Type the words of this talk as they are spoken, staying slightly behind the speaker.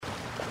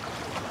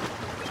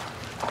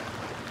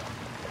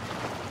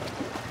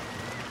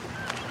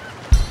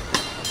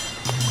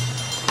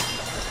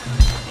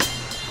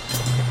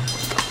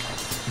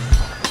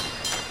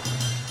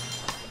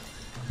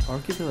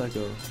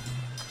Archipelago,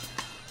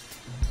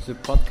 the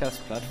podcast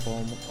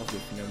platform of the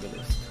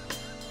Funambulist,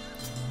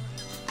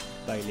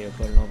 by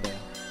Léopold Lambert.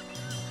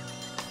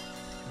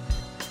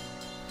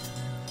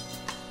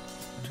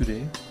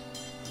 Today,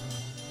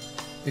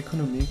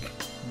 economic,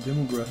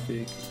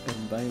 demographic,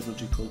 and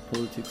biological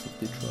politics of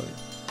Detroit,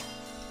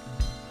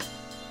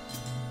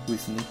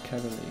 with Nick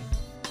CAVERLY.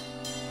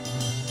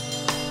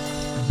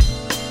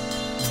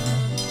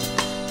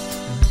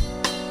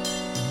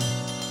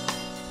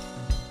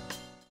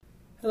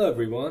 Hello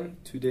everyone,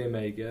 today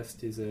my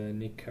guest is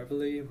Nick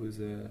CAVERLY, who's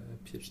a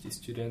PhD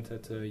student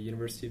at the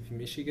University of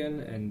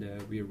Michigan, and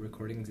we are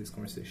recording this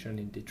conversation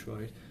in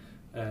Detroit.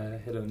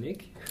 Hello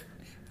Nick.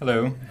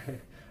 Hello.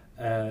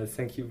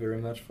 Thank you very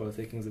much for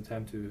taking the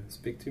time to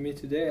speak to me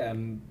today.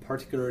 I'm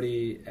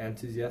particularly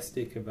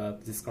enthusiastic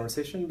about this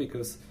conversation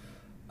because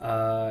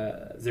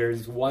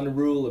there's one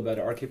rule about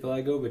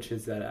Archipelago, which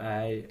is that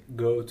I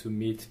go to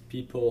meet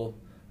people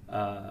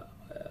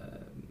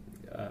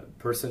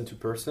person to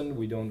person.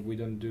 We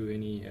don't do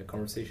any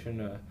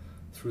conversation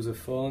through the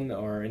phone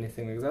or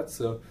anything like that.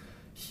 So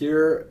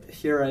here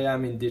I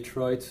am in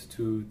Detroit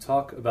to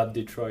talk about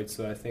Detroit.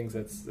 So I think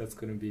that's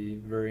going to be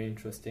very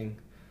interesting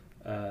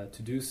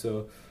to do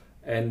so.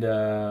 And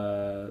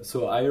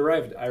so I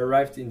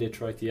arrived in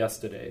Detroit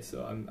yesterday.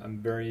 So I'm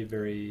very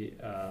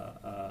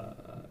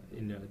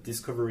in a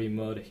discovery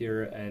mode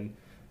here, and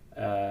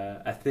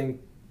I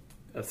think.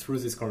 Through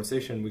this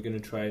conversation, we're going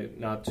to try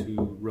not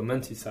to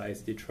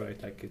romanticize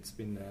Detroit like it's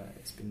been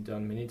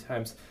done many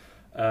times,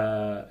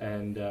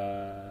 and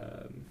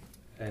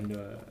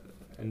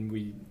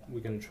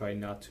we're going to try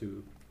not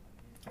to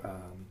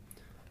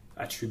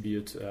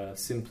attribute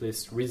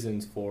simplest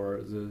reasons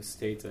for the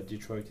state that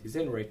Detroit is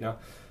in right now.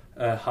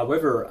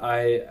 However,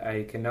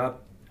 I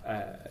cannot.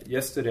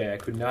 Yesterday, I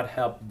could not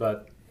help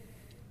but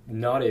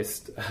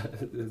noticed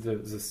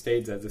the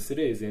state that the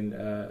city is in.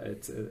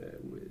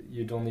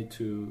 You don't need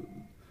to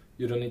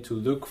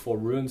look for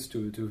ruins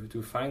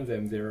to find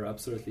them. They're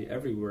absolutely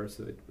everywhere.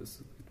 So it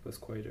was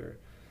quite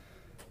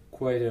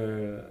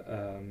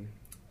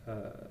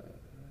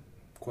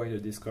a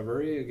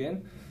discovery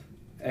again.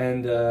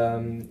 And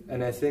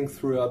I think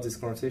throughout this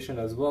conversation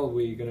as well,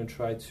 we're going to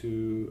try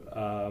to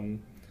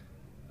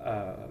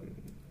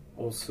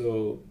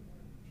also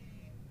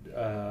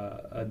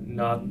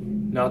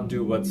not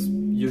do what's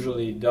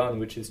usually done,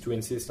 which is to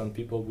insist on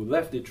people who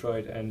left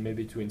Detroit and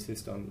maybe to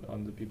insist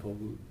on the people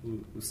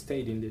who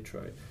stayed in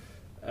Detroit.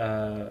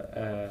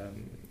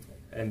 And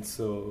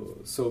so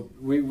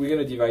we're going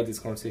to divide this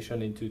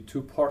conversation into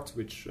two parts,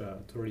 which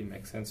totally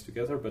make sense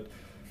together. But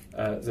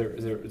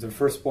the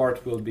first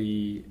part will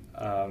be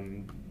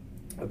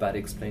about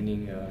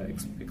explaining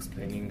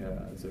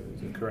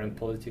the current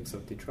politics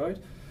of Detroit,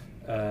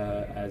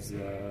 as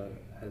I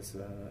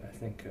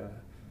think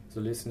the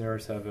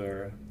listeners have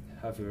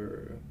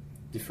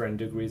different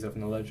degrees of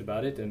knowledge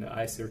about it, and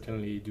I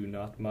certainly do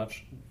not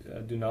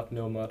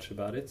know much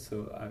about it.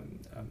 So I'm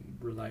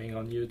relying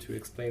on you to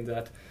explain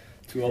that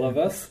to all of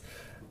us.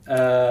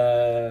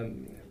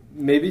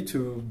 Maybe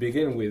to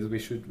begin with, we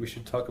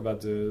should talk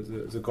about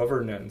the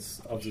governance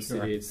of the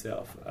city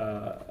itself.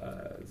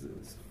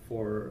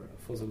 For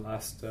the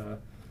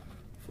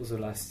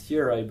last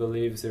year, I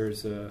believe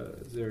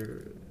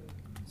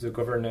the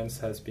governance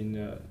has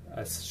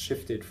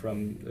shifted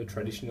from a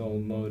traditional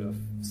mode of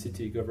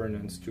city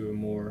governance to a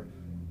more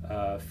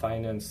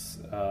finance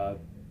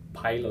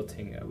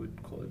piloting, I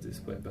would call it this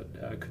way.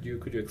 But could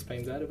you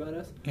explain that about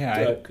us?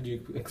 Yeah. Could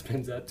you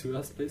explain that to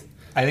us, please?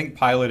 I think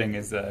piloting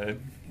is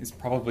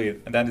probably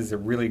a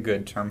really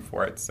good term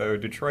for it. So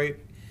Detroit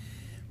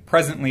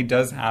presently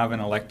does have an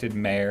elected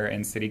mayor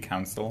and city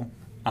council.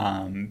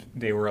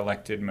 They were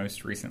elected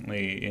most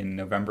recently in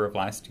November of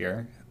last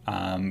year.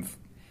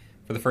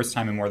 For the first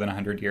time in more than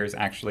 100 years,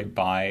 actually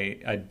by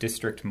a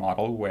district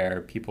model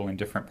where people in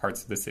different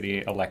parts of the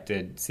city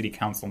elected city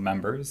council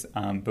members.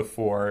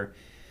 Before,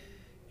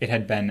 it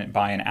had been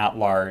by an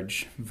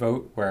at-large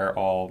vote where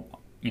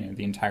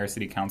the entire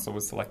city council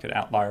was selected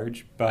at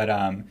large. But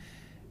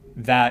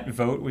that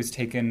vote was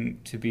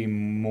taken to be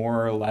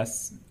more or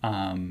less,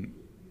 it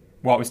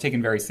was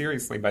taken very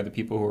seriously by the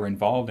people who were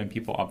involved, and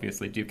people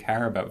obviously do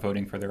care about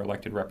voting for their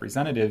elected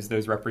representatives.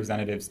 Those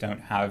representatives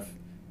have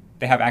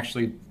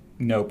actually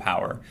no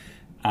power,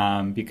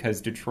 because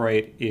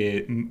Detroit,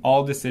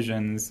 all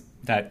decisions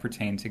that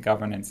pertain to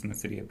governance in the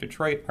city of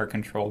Detroit are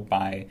controlled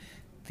by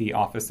the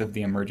Office of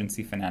the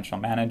Emergency Financial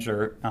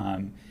Manager,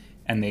 and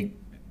the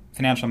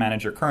financial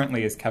manager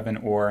currently is Kevin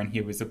Orr, and he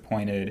was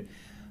appointed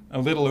a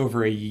little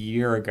over a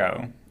year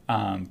ago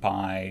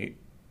by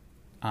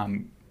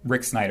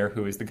Rick Snyder,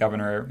 who is the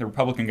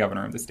Republican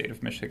governor of the state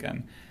of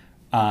Michigan.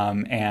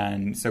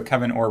 And so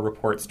Kevin Orr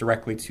reports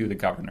directly to the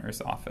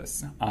governor's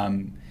office.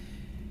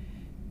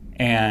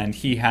 And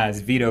he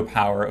has veto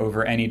power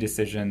over any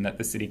decision that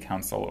the city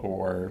council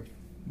or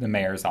the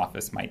mayor's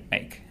office might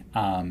make.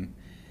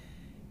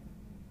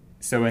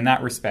 So in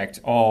that respect,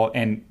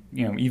 even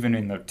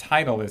in the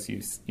title, as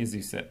you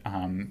said,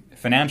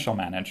 financial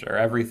manager,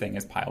 everything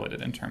is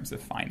piloted in terms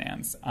of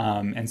finance.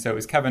 And so it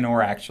was Kevin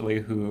Orr actually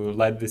who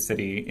led the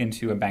city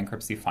into a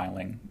bankruptcy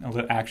filing,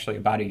 actually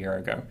about a year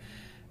ago.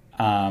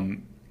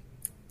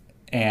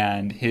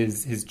 And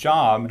his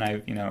job, and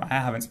I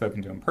haven't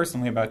spoken to him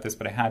personally about this,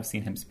 but I have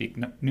seen him speak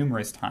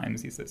numerous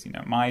times. He says,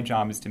 my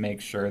job is to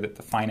make sure that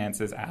the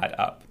finances add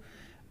up.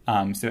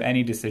 So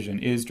any decision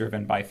is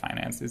driven by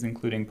finances,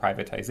 including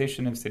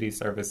privatization of city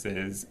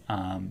services,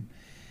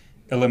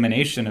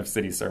 elimination of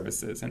city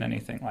services, and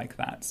anything like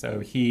that.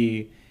 So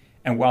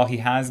while he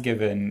has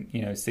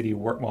given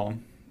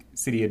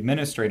city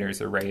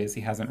administrators a raise,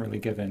 he hasn't really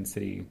given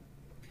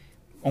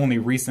only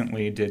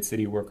recently did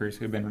city workers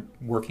who've been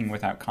working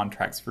without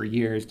contracts for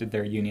years, did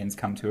their unions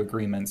come to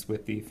agreements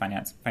with the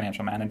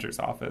financial manager's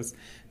office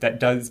that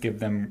does give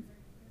them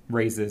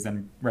raises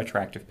and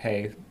retroactive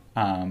pay.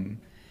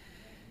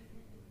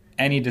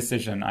 Any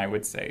decision, I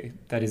would say,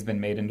 that has been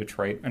made in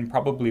Detroit and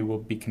probably will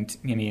be,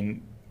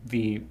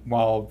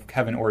 while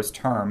Kevin Orr's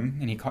term,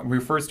 and he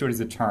refers to it as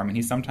a term, and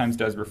he sometimes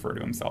does refer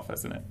to himself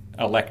as an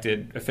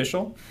elected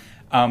official,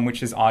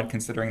 which is odd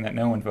considering that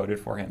no one voted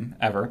for him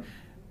ever.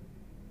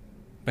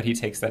 But he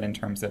takes that in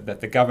terms of that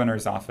the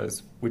governor's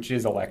office, which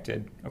is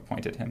elected,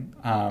 appointed him.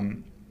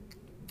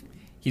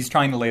 He's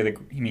trying to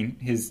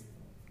his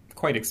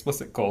quite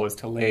explicit goal is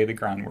to lay the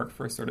groundwork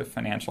for a sort of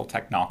financial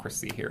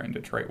technocracy here in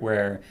Detroit,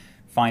 where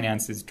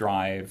finances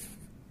drive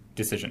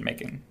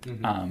decision-making,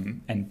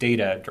 and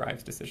data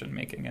drives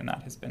decision-making, and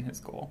that has been his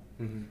goal.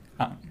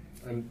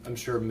 I'm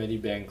sure many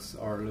banks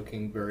are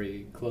looking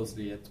very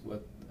closely at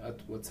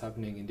what's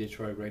happening in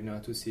Detroit right now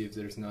to see if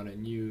there's not a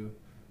new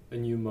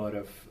mode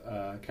of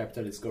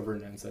capitalist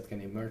governance that can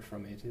emerge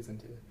from it,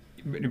 isn't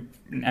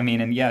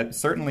it?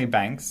 Certainly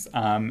banks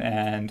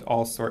and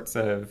all sorts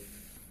of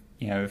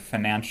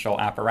financial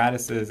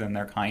apparatuses and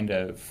their kind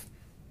of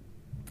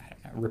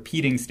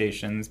repeating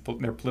stations,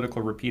 their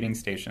political repeating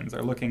stations,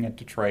 are looking at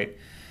Detroit.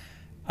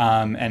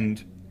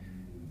 And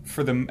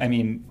for them,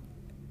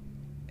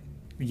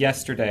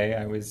 yesterday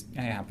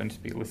I happened to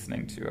be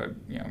listening to a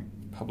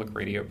public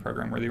radio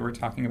program where they were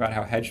talking about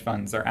how hedge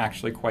funds are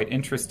actually quite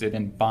interested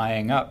in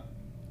buying up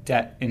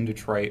debt in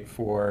Detroit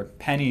for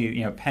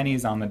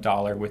pennies on the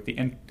dollar, with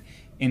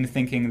in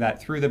thinking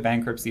that through the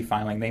bankruptcy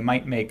filing they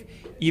might make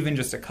even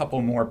just a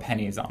couple more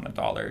pennies on the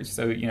dollar.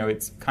 So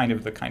it's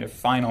the kind of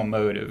final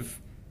mode of,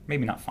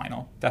 maybe not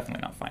final,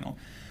 definitely not final,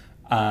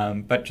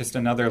 but just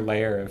another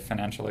layer of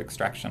financial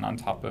extraction on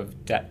top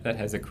of debt that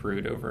has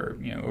accrued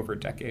over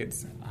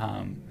decades.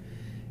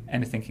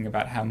 And thinking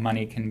about how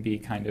money can be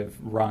kind of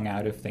wrung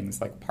out of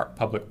things like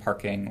public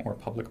parking or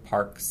public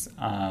parks,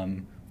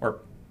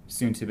 or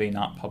soon to be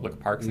not public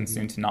parks, and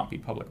soon to not be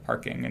public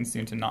parking, and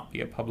soon to not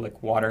be a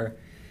public water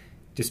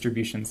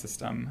distribution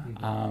system.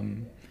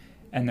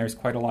 And there's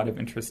quite a lot of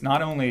interest.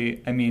 Not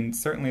only,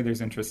 certainly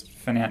there's interest,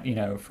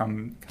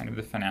 from kind of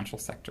the financial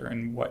sector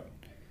and what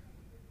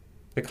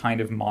the kind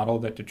of model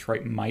that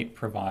Detroit might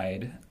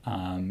provide,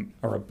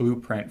 or a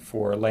blueprint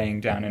for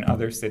laying down in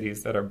other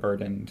cities that are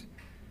burdened,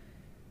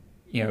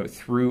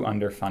 through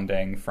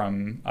underfunding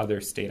from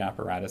other state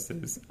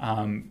apparatuses,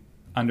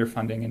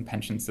 underfunding in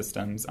pension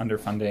systems,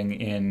 underfunding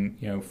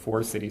in,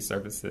 for city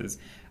services.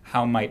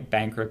 How might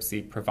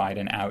bankruptcy provide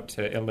an out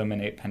to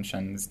eliminate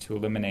pensions, to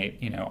eliminate,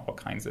 all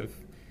kinds of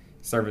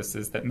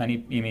services that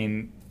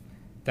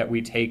that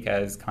we take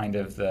as kind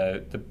of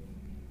the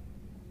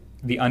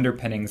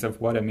underpinnings of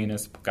what a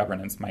municipal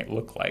governance might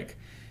look like,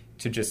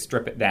 to just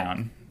strip it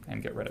down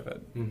and get rid of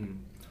it.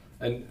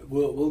 And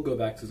we'll go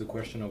back to the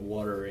question of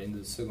water in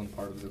the second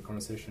part of the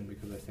conversation,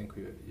 because I think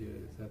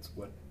that's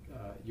what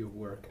your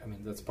work,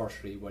 that's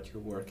partially what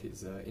your work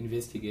is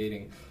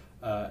investigating,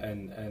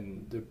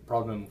 and the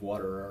problem of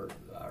water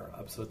are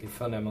absolutely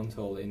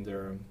fundamental in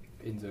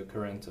the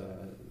current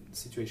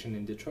situation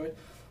in Detroit.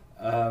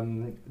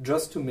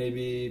 Just to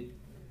maybe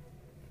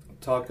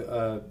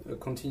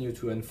continue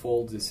to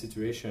unfold this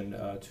situation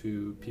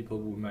to people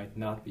who might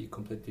not be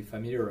completely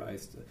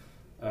familiarized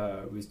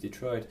with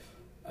Detroit.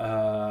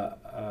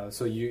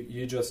 So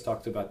you just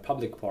talked about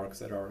public parks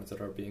that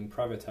are being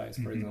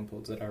privatized, for example,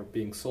 that are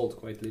being sold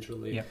quite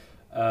literally. Yep.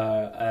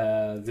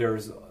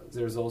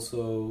 There's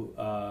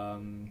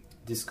also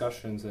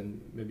discussions,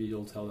 and maybe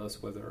you'll tell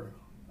us whether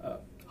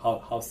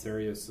how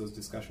serious those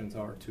discussions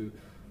are, to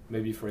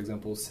maybe, for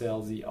example,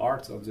 sell the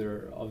art of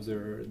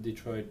their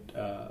Detroit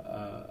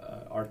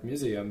art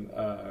museum,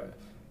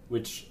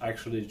 which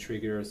actually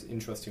triggers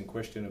interesting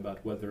question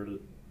about whether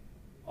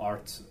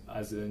art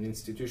as an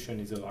institution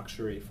is a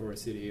luxury for a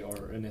city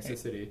or a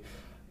necessity,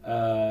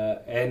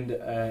 and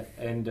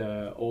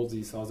all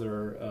these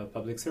other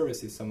public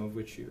services, some of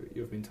which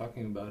you've been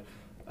talking about.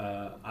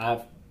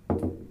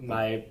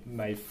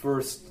 My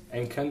first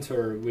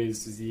encounter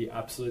with the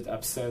absolute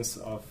absence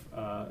of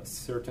a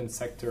certain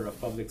sector of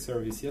public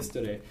service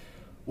yesterday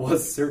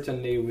was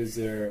certainly with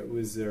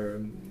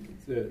their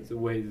the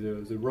way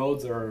the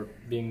roads are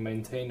being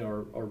maintained,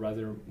 or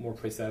rather more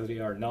precisely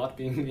are not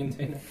being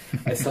maintained.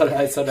 I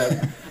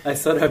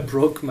thought I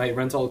broke my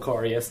rental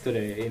car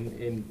yesterday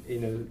in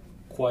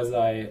a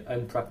quasi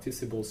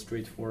unpracticable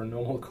street for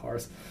normal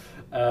cars.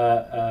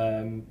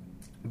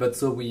 But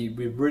so we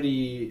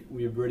really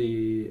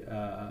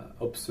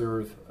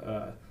observe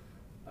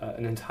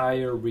an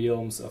entire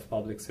realms of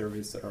public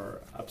service that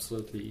are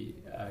absolutely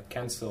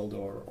cancelled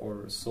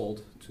or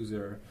sold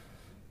to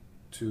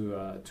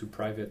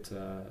private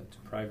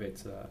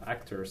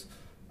actors.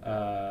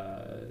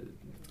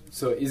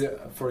 So is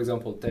it, for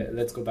example,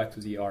 let's go back to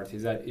the art.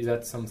 Is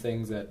that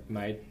something that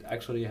might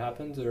actually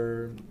happen?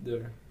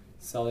 They're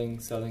selling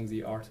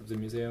the art of the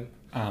museum.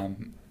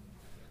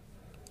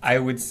 I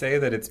would say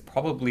that it's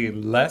probably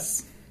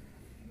less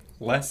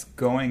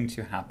going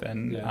to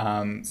happen.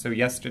 Yeah.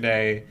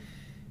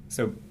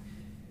 So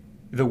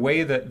the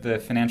way that the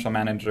financial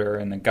manager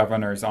and the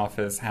governor's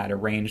office had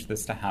arranged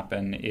this to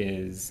happen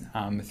is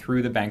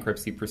through the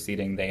bankruptcy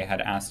proceeding, they had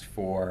asked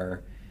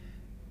for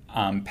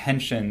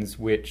pensions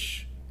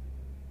which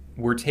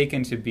were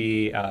taken to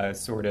be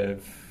sort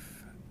of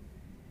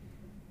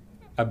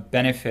a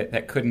benefit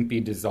that couldn't be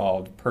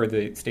dissolved per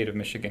the state of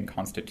Michigan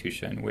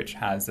Constitution, which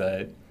has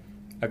a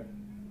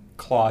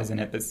clause in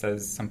it that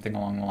says something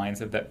along the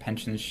lines of that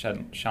pensions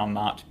shall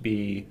not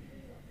be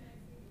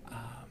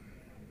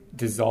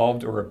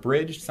dissolved or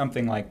abridged,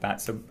 something like that.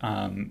 So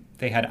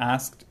they had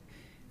asked,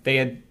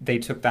 they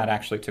took that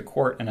actually to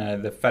court,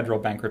 and the federal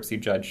bankruptcy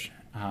judge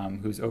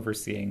who's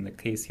overseeing the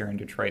case here in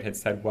Detroit had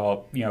said,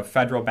 well,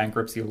 federal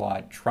bankruptcy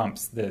law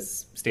trumps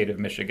this state of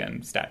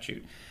Michigan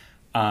statute.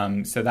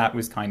 So that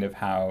was kind of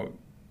how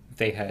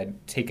they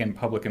had taken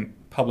public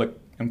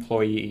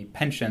employee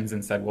pensions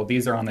and said, well,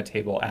 these are on the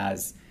table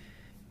as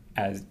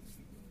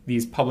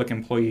these public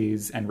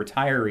employees and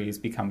retirees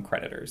become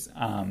creditors.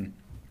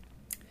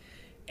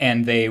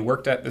 And they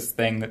worked at this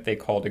thing that they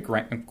called a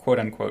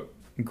quote-unquote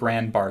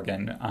grand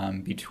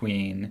bargain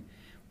between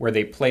where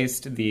they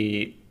placed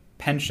the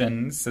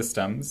pension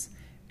systems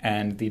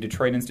and the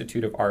Detroit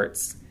Institute of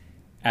Arts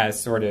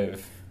as sort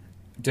of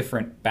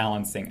different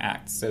balancing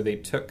acts. So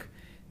they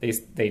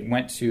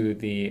went to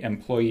the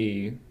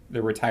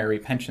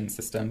retiree pension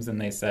systems, and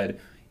they said,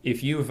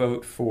 if you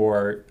vote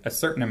for a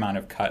certain amount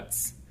of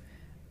cuts,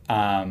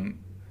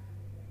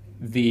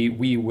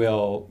 we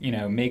will,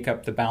 make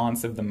up the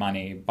balance of the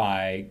money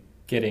by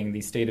getting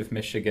the state of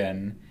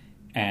Michigan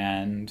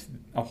and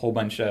a whole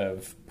bunch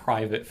of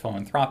private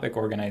philanthropic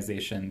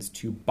organizations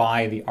to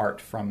buy the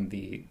art from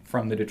the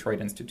Detroit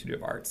Institute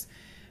of Arts.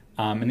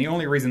 And the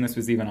only reason this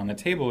was even on the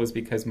table is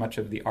because much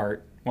of the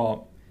art,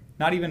 well,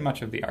 not even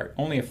much of the art,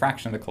 only a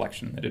fraction of the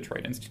collection in the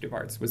Detroit Institute of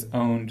Arts was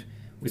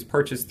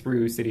purchased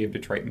through City of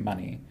Detroit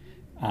money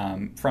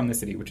from the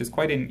city, which is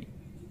quite a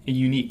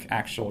unique,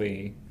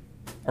 actually,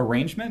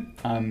 arrangement,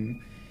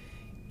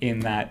 in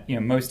that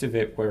most of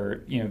it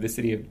were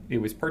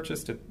it was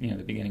purchased at the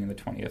beginning of the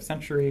 20th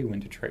century when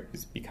Detroit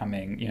was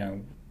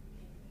becoming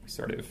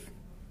sort of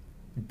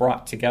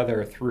brought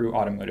together through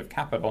automotive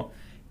capital.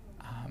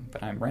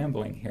 But I'm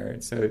rambling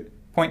here. So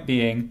point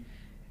being,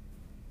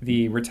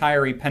 the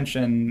retiree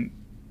pension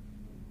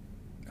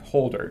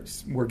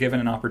holders were given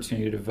an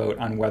opportunity to vote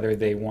on whether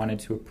they wanted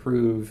to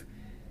approve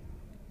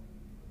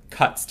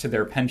cuts to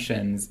their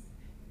pensions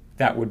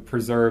that would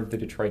allow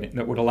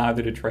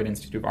the Detroit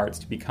Institute of Arts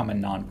to become a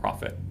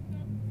nonprofit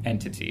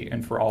entity,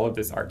 and for all of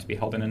this art to be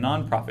held in a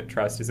nonprofit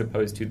trust as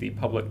opposed to the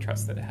public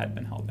trust that it had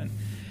been held in.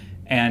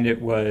 And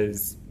it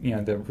was,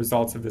 the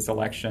results of this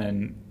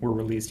election were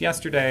released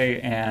yesterday,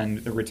 and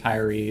the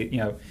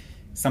retiree,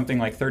 something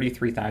like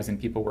 33,000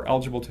 people were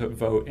eligible to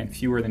vote, and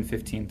fewer than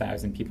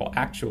 15,000 people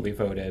actually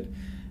voted,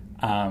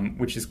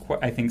 which is,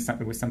 I think,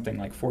 it was something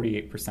like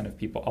 48% of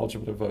people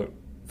eligible to vote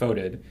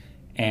voted,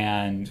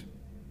 and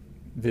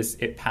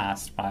it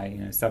passed by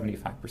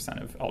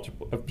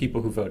 75% of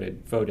people who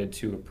voted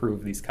to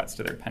approve these cuts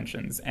to their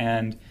pensions.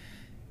 And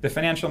the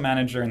financial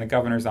manager and the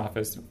governor's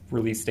office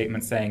released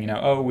statements saying,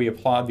 we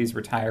applaud these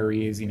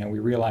retirees, we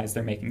realize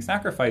they're making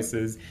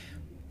sacrifices.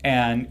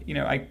 And,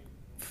 I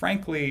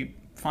frankly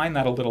find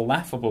that a little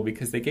laughable,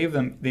 because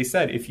they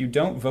said, if you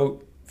don't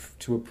vote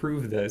to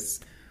approve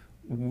this,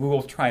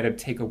 we'll try to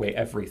take away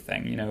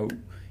everything.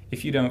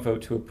 If you don't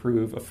vote to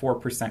approve a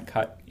 4%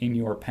 cut in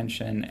your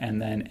pension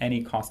and then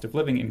any cost of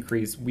living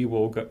increase, we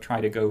will try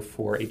to go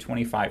for a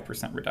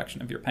 25%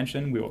 reduction of your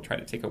pension. We will try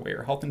to take away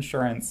your health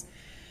insurance.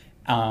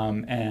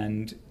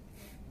 And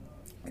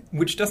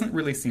which doesn't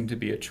really seem to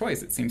be a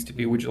choice. It seems to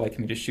be, would you like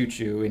me to shoot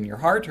you in your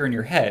heart or in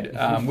your head?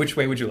 Which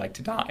way would you like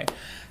to die?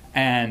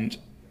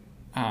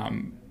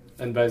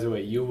 And by the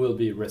way, you will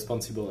be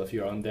responsible of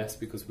your own death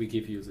because we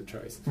give you the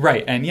choice.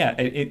 Right, and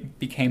it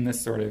became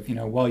this sort of,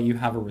 you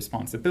have a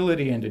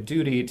responsibility and a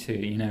duty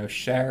to,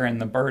 share in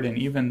the burden,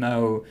 even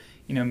though,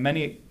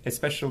 many,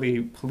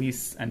 especially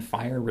police and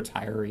fire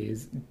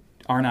retirees,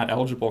 are not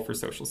eligible for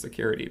Social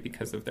Security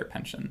because of their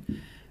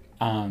pension.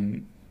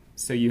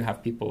 So you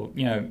have people,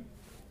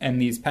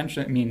 and these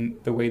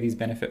the way these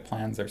benefit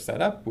plans are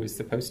set up was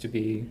supposed to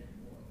be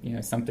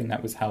something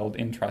that was held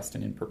in trust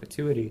and in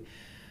perpetuity.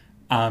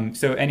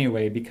 So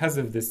anyway, because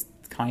of this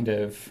kind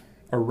of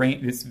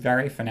this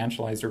very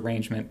financialized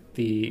arrangement,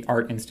 the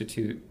Art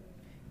Institute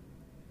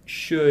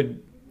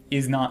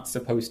is not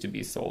supposed to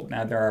be sold.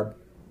 Now, there are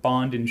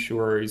bond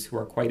insurers who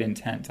are quite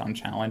intent on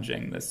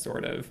challenging this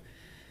sort of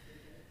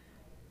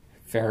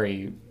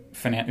this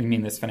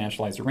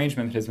financialized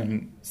arrangement that has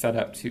been set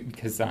up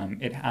because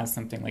it has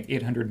something like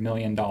 $800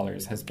 million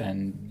has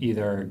been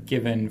either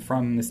given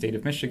from the state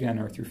of Michigan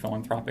or through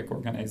philanthropic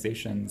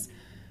organizations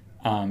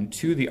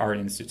to the Art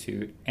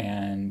Institute,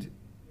 and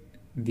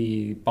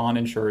the bond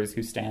insurers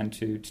who stand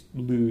to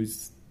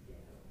lose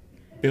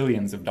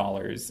billions of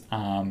dollars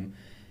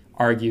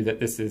argue that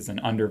this is an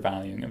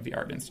undervaluing of the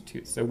Art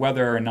Institute. So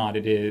whether or not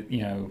it is,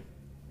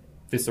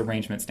 this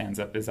arrangement stands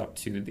up is up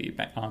to the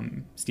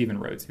Stephen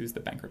Rhodes, who's the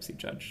bankruptcy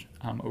judge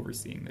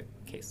overseeing the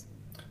case.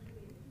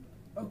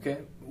 Okay,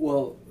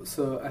 well,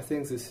 so I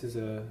think this is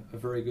a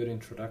very good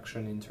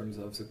introduction in terms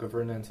of the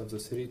governance of the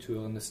city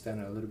to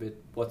understand a little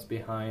bit what's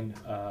behind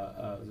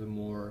the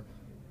more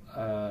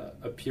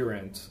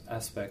apparent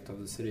aspect of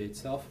the city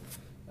itself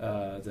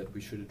that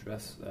we should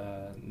address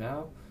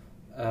now.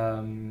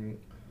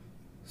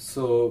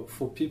 So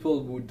for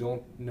people who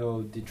don't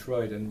know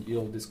Detroit, and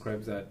you'll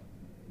describe that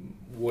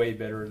way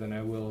better than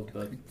I will,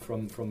 but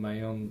from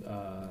my own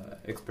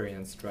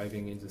experience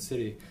driving in the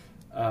city,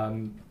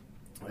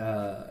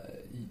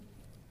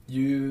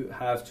 you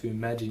have to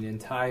imagine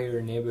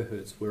entire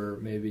neighborhoods where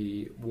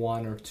maybe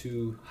one or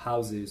two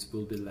houses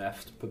will be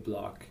left per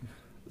block,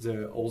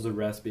 all the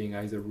rest being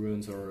either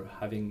ruins or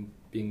having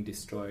been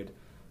destroyed,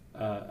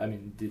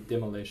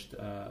 demolished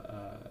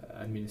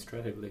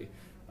administratively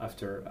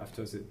after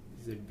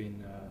they've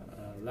been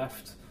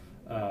left.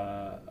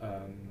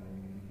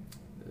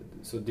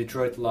 So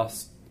Detroit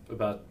lost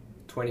about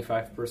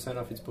 25%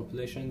 of its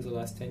population in the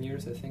last 10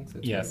 years, I think.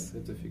 That's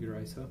the figure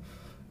I saw.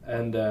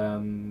 And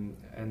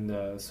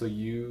so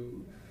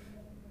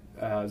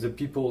the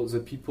people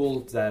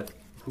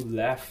who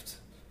left,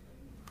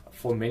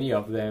 for many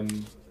of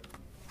them,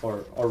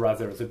 or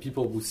rather the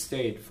people who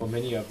stayed, for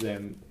many of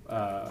them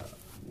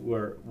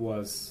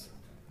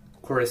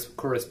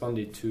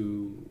corresponded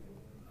to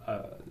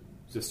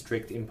the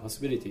strict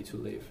impossibility to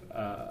live,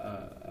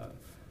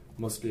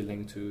 mostly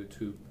linked to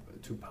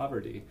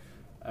poverty.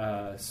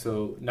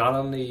 So not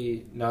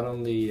only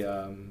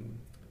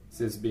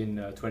there's been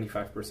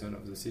 25%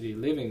 of the city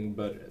living,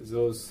 but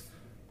those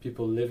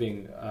people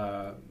living,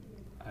 I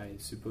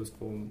suppose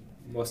for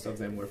most of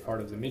them were part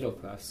of the middle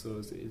class.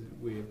 So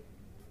we're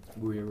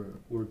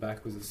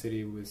back with a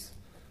city with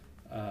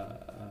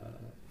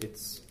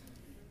its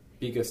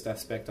biggest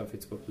aspect of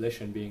its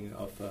population being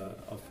of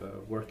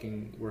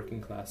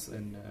working class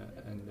and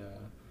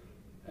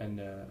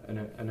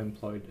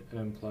unemployed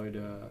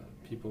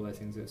people. I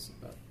think there's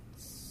about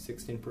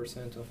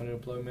 16% of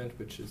unemployment,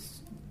 which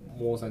is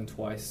more than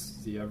twice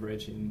the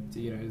average in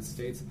the United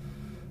States.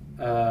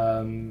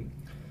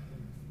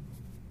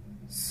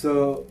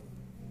 So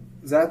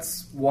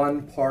that's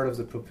one part of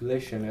the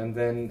population, and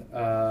then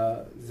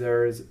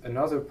there's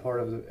another part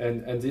of the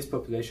and this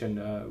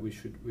population. We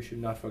should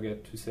not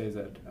forget to say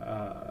that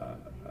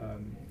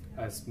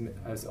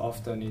as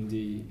often in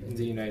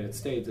the United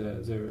States,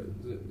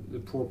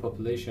 the poor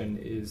population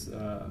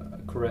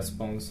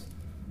corresponds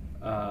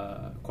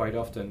quite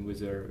often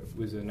with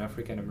an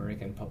African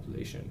American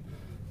population.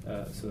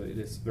 So it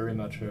is very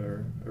much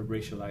a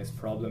racialized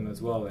problem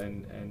as well,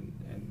 and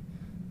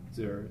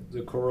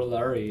the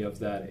corollary of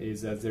that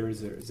is that there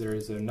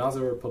is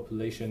another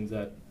population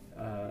that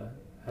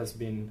has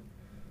been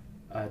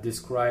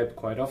described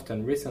quite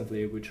often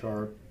recently, which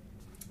are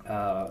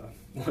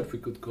what we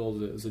could call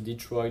the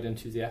Detroit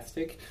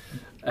enthusiastic,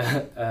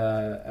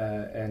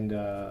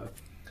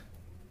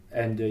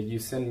 and you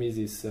sent me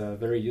this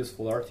very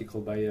useful article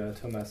by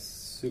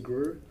Thomas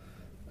Sugur,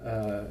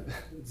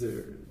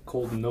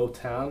 called No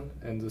Town,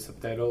 and the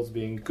subtitles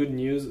being "Good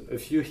news, a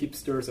few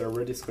hipsters are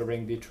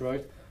rediscovering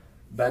Detroit.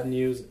 Bad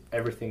news,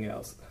 everything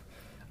else."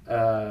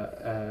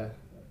 I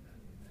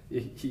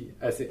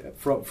think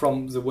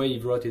from the way he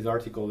wrote his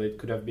article, it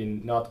could have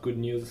been not good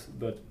news,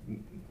 but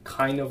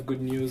kind of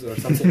good news or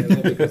something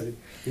like that, because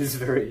he's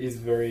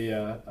very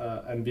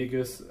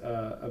ambiguous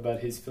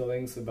about his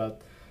feelings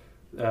about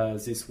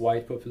this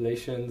white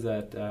population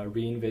that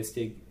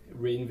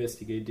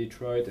reinvestigate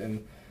Detroit,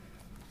 and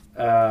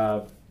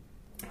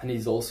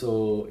he's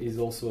also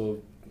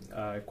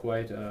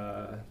quite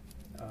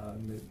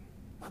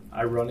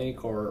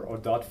ironic or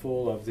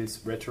doubtful of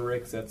this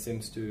rhetoric that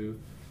seems to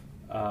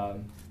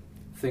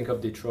think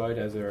of Detroit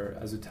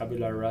as a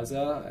tabula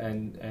rasa,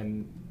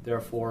 and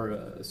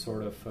therefore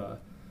sort of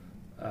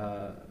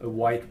a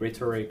white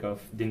rhetoric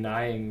of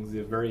denying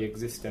the very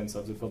existence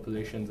of the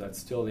population that's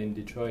still in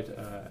Detroit,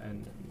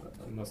 and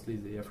mostly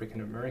the African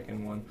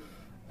American one,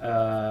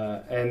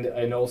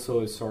 and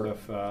also sort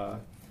of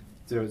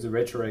the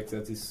rhetoric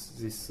that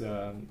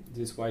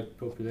this white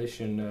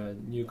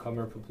population,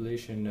 newcomer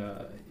population,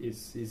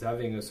 is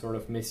having a sort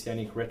of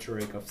messianic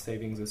rhetoric of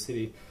saving the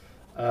city.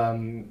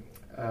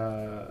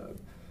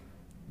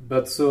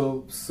 but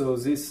so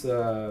this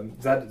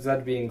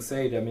that being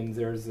said, I mean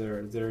there's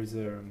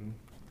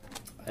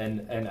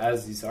and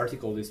as this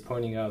article is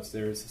pointing out,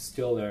 there's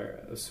still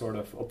a sort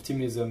of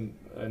optimism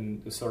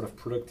and a sort of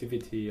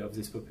productivity of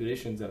this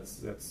population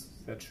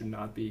that should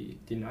not be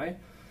denied,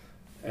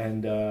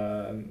 and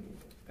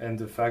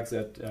the fact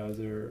that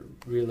the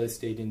real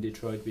estate in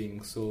Detroit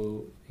being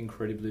so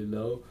incredibly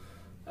low.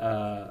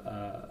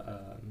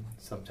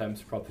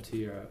 Sometimes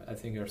property I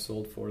think are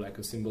sold for like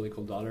a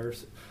symbolical dollar,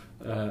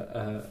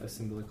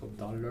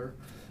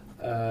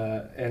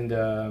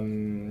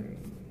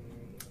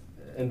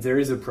 and there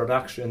is a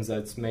production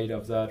that's made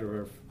of that,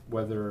 or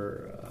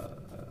whether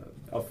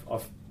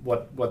of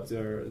what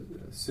the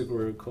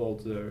Suguru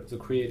called the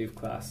creative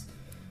class.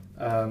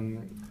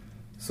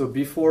 So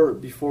before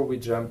we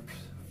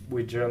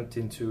jumped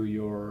into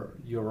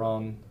your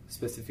own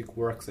specific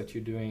works that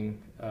you're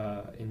doing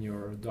in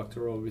your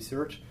doctoral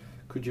research.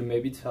 Could you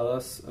maybe tell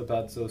us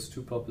about those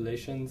two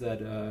populations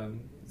that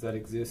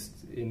exist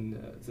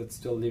that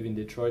still live in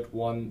Detroit?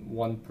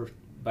 One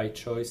by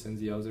choice and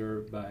the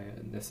other by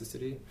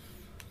necessity.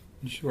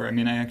 Sure. I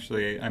mean, I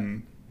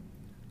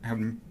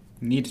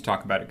need to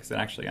talk about it because it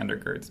actually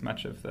undergirds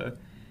much of the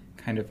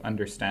kind of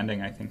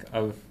understanding, I think,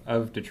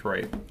 of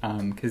Detroit.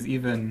 Because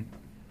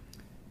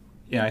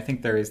I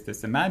think there is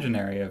this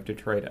imaginary of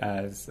Detroit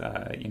as,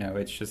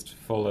 it's just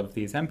full of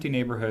these empty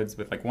neighborhoods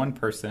with like one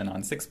person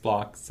on 6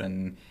 blocks,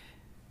 and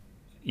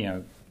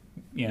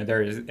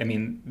there is. I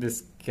mean,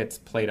 this gets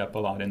played up a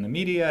lot in the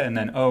media, and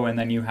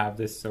then you have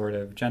this sort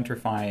of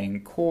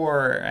gentrifying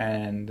core,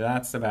 and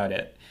that's about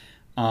it.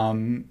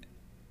 And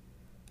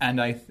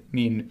I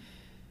mean,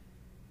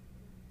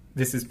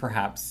 this is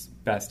perhaps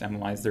best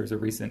analyzed. There's a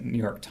recent New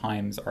York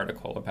Times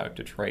article about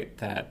Detroit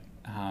that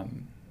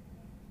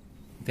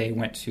they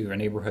went to a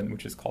neighborhood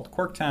which is called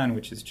Corktown,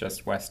 which is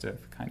just west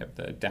of kind of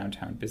the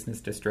downtown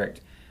business district,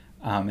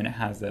 and it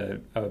has a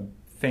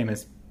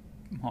famous,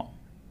 well,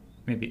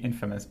 maybe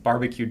infamous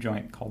barbecue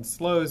joint called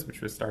Slows,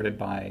 which was started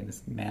by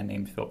this man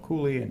named Phil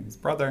Cooley and his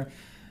brother.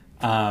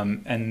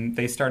 And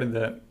they started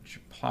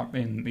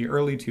in the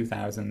early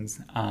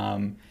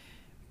 2000s.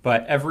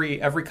 But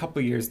every couple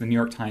of years, the New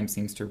York Times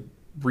seems to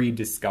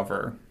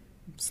rediscover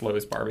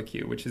Slows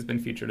Barbecue, which has been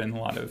featured in a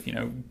lot of,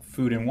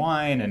 Food and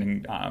Wine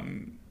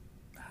and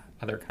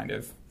other kind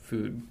of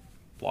food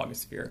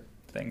blogosphere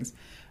things.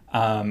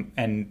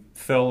 And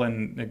Phil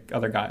and the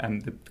other guy,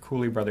 and the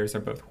Cooley brothers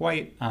are both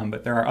white,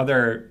 but there are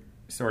other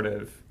sort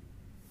of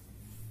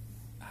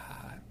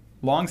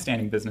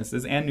long-standing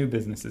businesses and new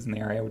businesses in the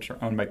area which are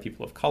owned by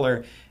people of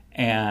color.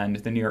 And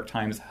the New York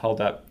Times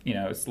held up,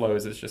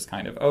 Slows as just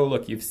kind of, oh,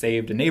 look, you've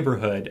saved a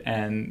neighborhood,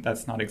 and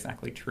that's not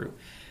exactly true.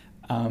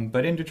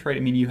 But in Detroit, I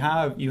mean, you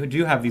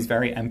do have these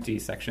very empty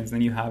sections, and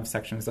then you have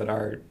sections that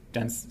are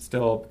dense,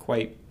 still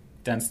quite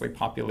densely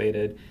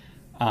populated,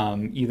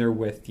 either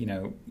with,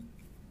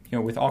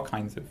 with all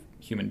kinds of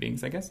human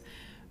beings, I guess.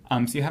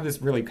 So you have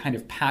this really kind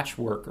of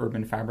patchwork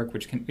urban fabric,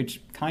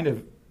 which kind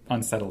of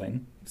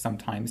unsettling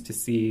sometimes to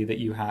see that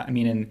you have. I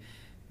mean, in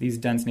these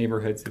dense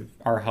neighborhoods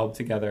are held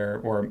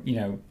together or,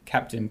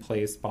 kept in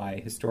place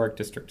by historic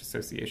district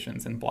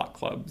associations and block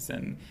clubs.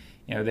 And,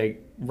 they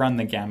run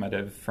the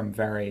gamut from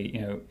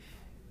very,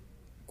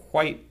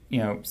 quite,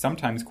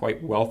 sometimes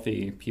quite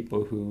wealthy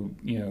people who,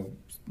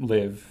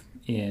 live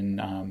in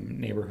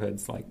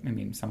neighborhoods like,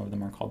 some of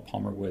them are called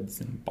Palmer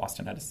Woods and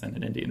Boston Edison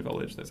and Indian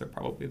Village. Those are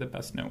probably the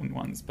best known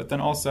ones. But then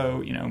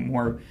also,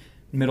 more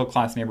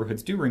middle-class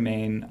neighborhoods do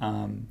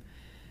remain,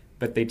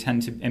 but they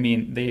tend to,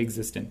 they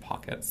exist in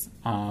pockets.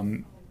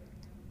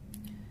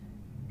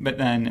 But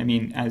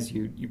then, as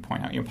you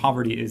point out,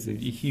 poverty is a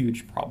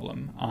huge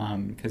problem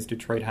because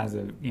Detroit has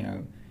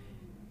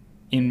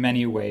in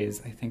many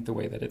ways, I think the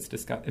way that it's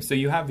discussed. So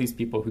you have these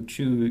people who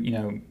choose,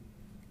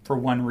 for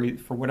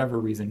whatever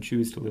reason,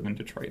 choose to live in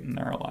Detroit, and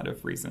there are a lot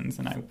of reasons,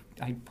 and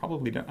I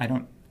probably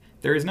don't.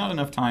 There is not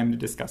enough time to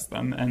discuss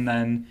them, and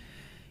then,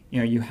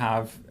 you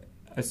have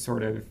a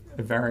sort of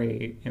a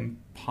very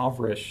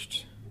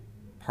impoverished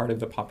part of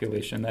the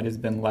population that has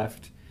been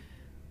left.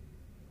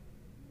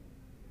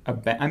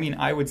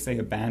 I would say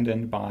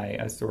abandoned by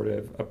a sort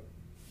of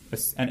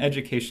an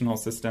educational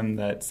system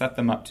that set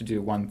them up to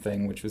do one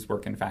thing, which was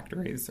work in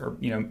factories or,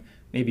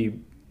 maybe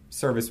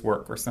service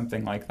work or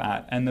something like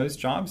that. And those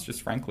jobs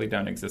just frankly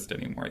don't exist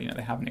anymore.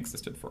 They haven't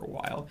existed for a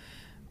while.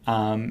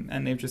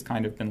 And they've just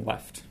kind of been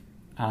left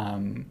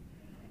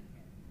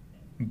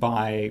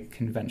by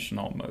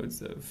conventional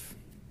modes of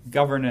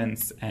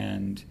governance,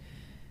 and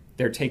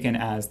they're taken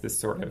as this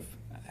sort of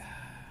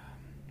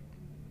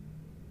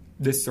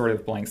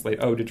blank slate.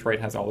 Oh, Detroit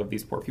has all of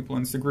these poor people,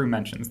 and Suguru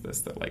mentions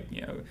this, that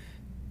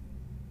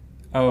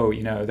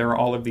there are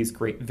all of these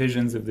great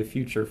visions of the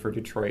future for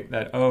Detroit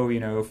that,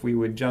 if we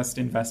would just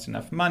invest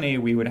enough money,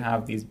 we would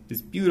have this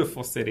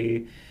beautiful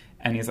city.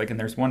 And he's like, and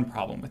there's one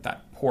problem with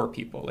that: poor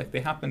people. Like, they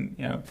happen,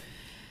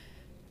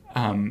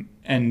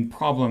 and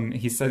problem,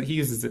 he says, he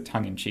uses it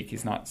tongue in cheek.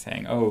 He's not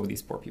saying, oh,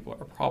 these poor people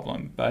are a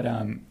problem, but,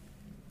 and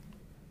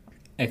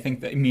I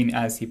think that, I mean,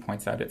 as he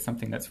points out, it's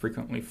something that's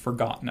frequently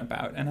forgotten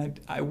about. And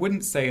I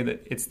wouldn't say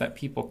that it's that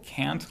people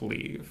can't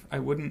leave. I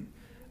wouldn't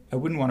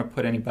want to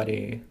put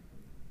anybody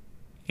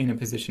in a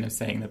position of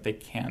saying that they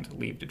can't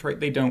leave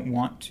Detroit. They don't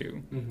want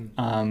to.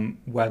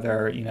 Mm-hmm.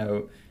 Whether, you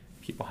know,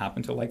 people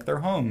happen to like their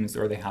homes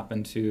or they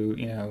happen to,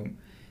 you know...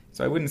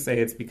 So I wouldn't say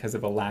it's because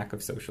of a lack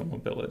of social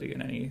mobility in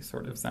any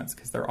sort of sense,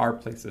 because there are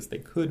places they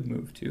could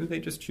move to. They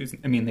just choose...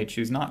 I mean, they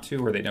choose not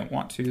to, or they don't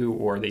want to,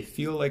 or they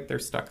feel like they're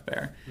stuck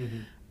there.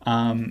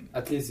 Mm-hmm.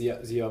 At least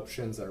the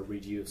options are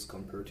reduced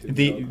compared to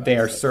they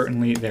are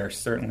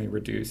certainly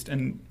reduced,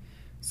 and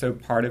so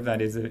part of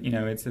that is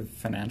it's a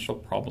financial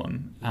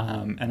problem,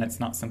 and it's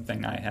not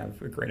something I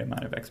have a great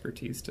amount of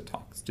expertise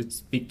to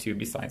speak to,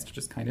 besides to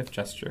just kind of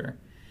gesture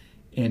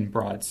in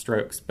broad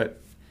strokes.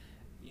 But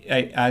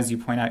as you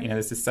point out,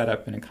 this is set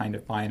up in a kind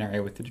of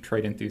binary with the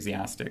Detroit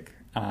enthusiastic,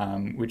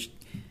 which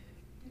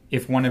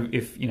if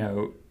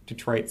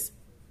Detroit's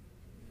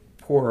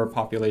poorer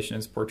population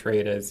is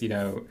portrayed as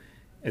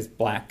as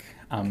black,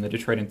 the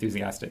Detroit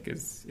enthusiastic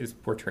is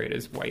portrayed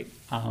as white,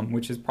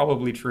 which is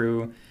probably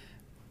true,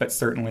 but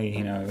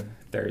certainly,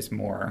 there's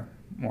more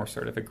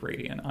sort of a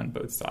gradient on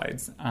both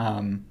sides.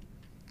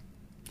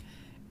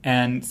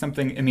 And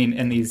something,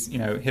 and these,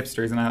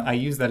 hipsters, and I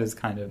use that as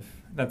kind of,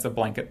 that's a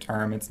blanket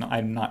term.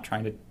 I'm not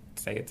trying to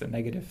say it's a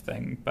negative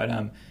thing, but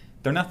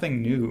they're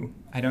nothing new.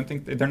 I don't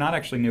think, they're not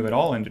actually new at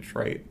all in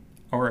Detroit,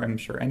 or I'm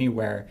sure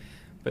anywhere,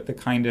 but the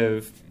kind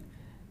of,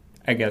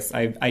 I guess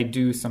I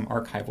do some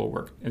archival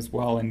work as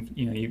well, and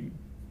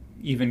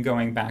even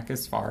going back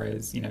as far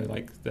as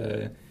like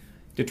the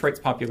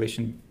Detroit's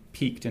population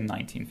peaked in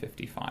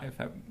 1955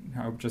 at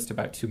just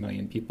about 2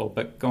 million people.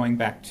 But going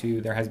back to,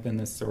 there has been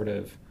this sort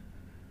of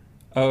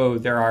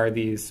there are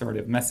these sort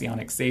of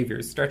messianic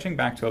saviors stretching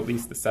back to at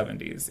least the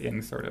 70s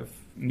in sort of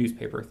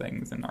newspaper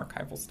things and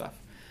archival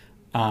stuff,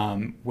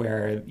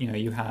 where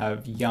you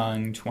have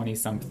young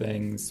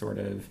 20-somethings sort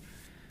of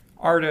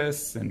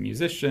artists and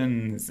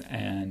musicians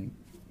and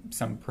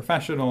some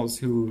professionals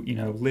who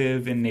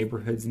live in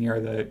neighborhoods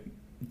near the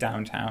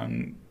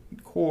downtown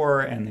core,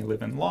 and they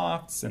live in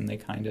lofts, and they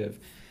kind of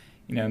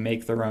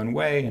make their own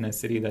way in a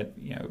city that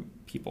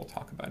people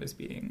talk about as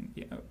being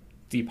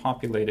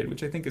depopulated,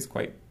 which I think is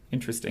quite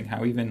interesting.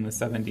 How even in the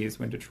 70s,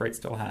 when Detroit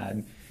still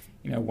had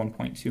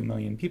 1.2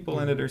 million people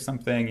in it or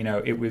something,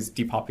 it was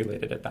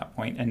depopulated at that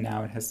point, and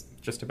now it has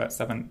just about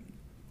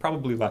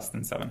probably less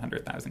than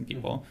 700,000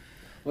 people.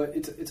 Well,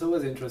 it's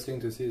always interesting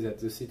to see that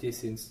the city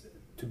seems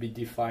to be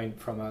defined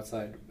from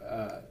outside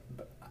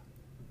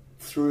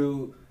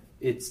through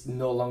its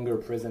no longer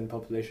present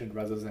population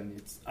rather than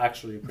its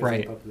actually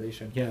present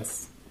population.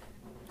 Yes.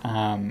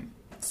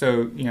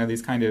 So,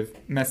 these kind of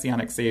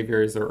messianic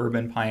saviors or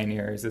urban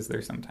pioneers, as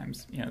they're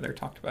sometimes, they're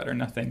talked about, are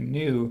nothing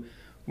new.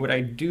 What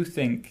I do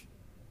think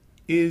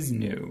is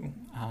new,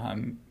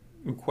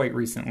 quite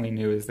recently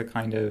new, is the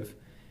kind of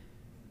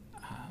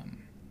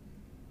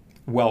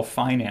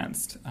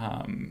well-financed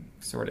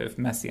sort of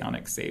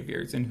messianic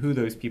saviors and who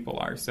those people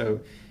are.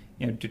 So,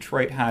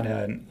 Detroit had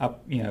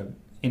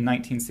in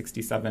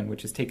 1967,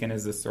 which is taken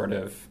as a sort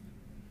of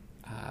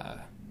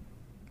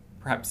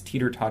perhaps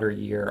teeter-totter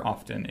year,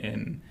 often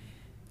in,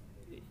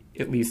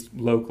 at least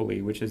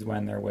locally, which is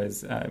when there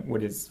was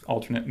what is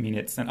alternate,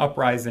 it's an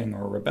uprising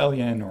or a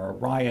rebellion or a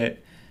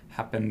riot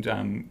happened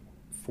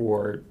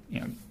for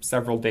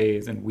several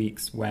days and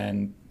weeks,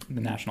 when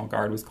the National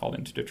Guard was called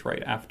into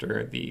Detroit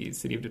after the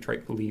City of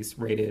Detroit police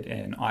raided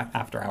an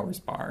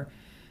after-hours bar.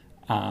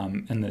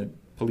 And the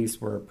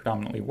police were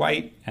predominantly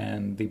white,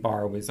 and the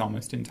bar was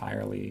almost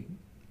entirely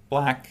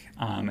black,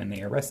 and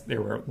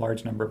there were a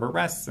large number of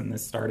arrests, and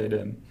this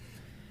started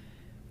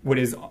what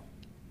is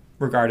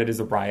regarded as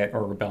a riot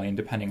or a rebellion,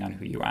 depending on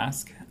who you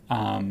ask.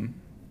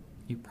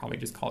 You probably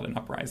just call it an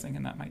uprising,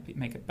 and that might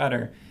make it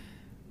better.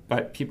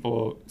 But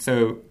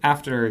so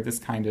after this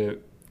kind of,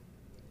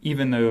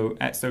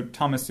 so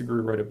Thomas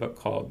Segru wrote a book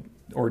called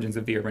Origins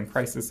of the Urban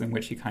Crisis, in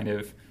which he kind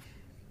of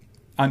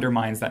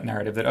undermines that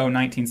narrative that,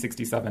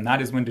 1967,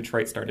 that is when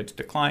Detroit started to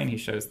decline. He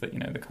shows that,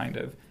 the kind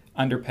of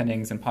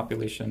underpinnings and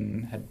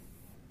population had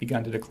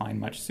begun to decline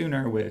much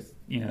sooner with,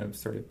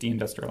 sort of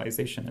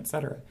deindustrialization, et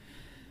cetera.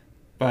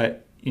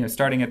 But,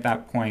 starting at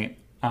that point,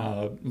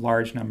 a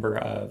large number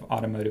of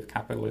automotive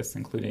capitalists,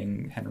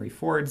 including Henry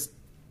Ford's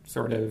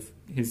sort of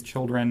his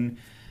children,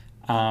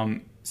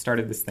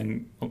 started this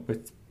thing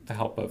with the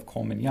help of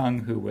Coleman Young,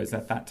 who was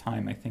at that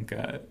time, I think,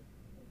 a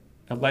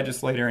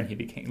legislator, and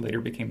he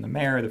later became the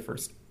mayor, the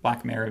first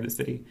black mayor of the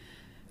city.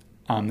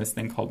 This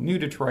thing called New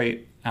Detroit,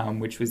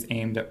 which was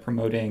aimed at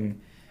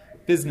promoting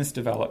business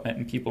development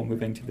and people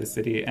moving to the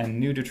city. And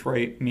New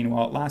Detroit,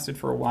 meanwhile, it lasted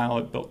for a while.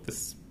 It built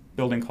this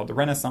building called the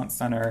Renaissance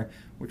Center,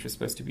 which was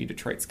supposed to be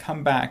Detroit's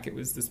comeback. It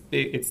was this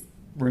big, it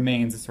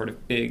remains a sort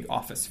of big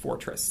office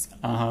fortress.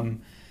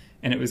 And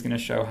it was going to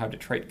show how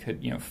Detroit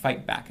could,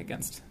 fight back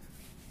against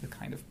the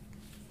kind of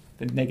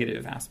the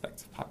negative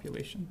aspects of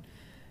population.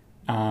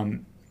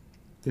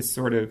 This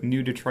sort of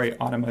New Detroit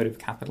automotive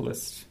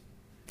capitalist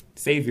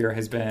savior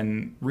has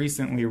been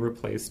recently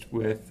replaced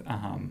with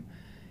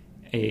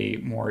a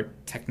more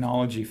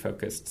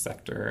technology-focused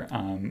sector,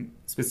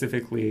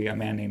 specifically a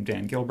man named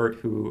Dan Gilbert,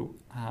 who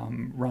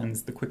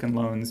runs the Quicken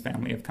Loans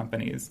family of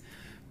companies,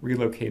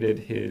 relocated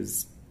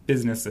his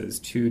businesses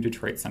to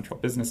Detroit Central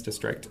Business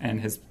District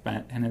and has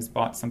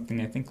bought something,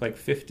 I think, like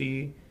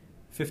 50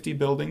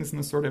 buildings in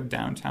the sort of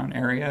downtown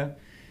area,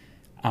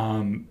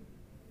 and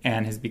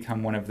has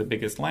become one of the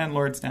biggest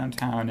landlords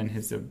downtown, and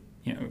has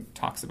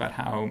talks about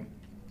how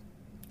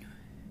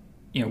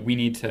we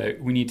need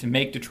to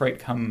make Detroit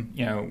come,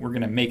 we're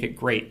going to make it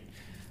great.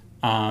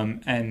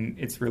 And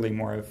it's really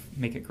more of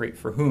make it great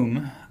for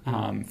whom.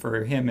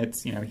 For him,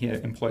 it's, he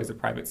employs a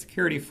private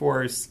security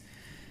force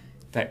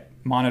that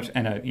monitor,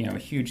 and a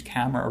huge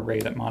camera array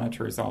that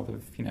monitors all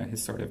of,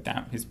 his sort of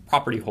his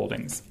property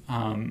holdings.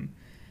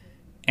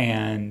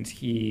 And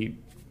he,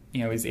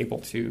 is able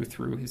to,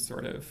 through his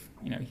sort of,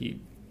 he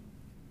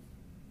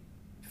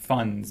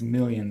funds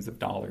millions of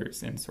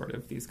dollars in sort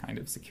of these kind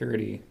of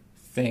security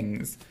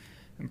things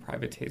and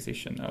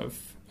privatization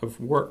of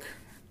work,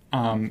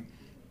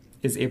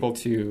 is able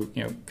to,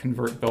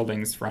 convert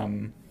buildings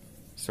from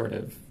sort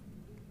of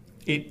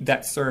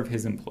that serve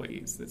his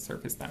employees, that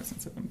serve his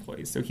thousands of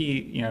employees. So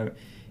he,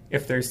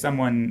 if there's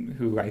someone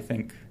who I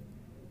think,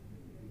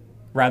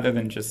 rather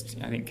than just,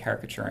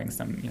 caricaturing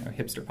some,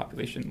 hipster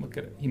population, look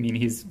at it.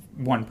 He's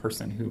one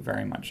person who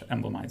very much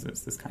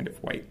emblemizes this kind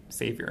of white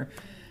savior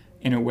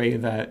in a way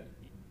that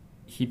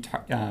he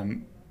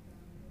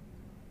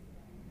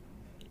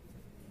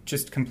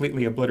just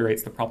completely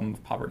obliterates the problem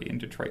of poverty in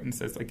Detroit and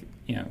says,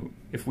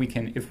 if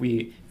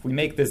we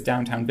make this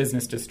downtown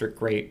business district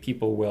great,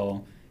 people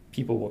will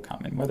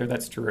come. And whether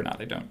that's true or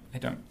not,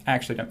 I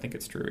actually don't think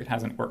it's true. It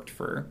hasn't worked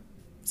for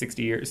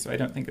 60 years, so I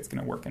don't think it's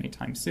going to work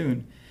anytime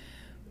soon.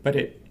 But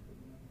it,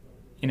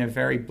 in a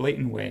very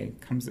blatant way,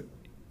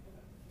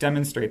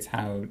 demonstrates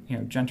how,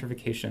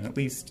 gentrification, at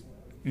least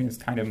in this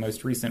kind of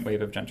most recent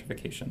wave of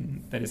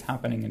gentrification that is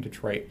happening in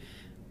Detroit,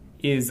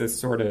 is a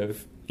sort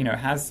of,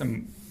 has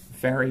some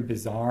very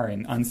bizarre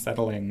and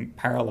unsettling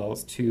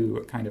parallels to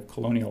a kind of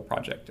colonial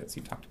project, as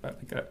you talked about.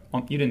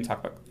 You didn't talk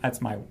about, that's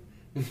my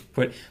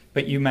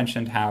but you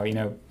mentioned how,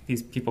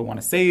 these people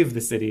want to save the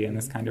city and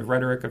this kind of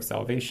rhetoric of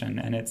salvation.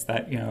 And it's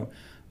that,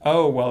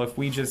 if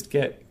we just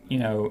get,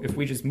 if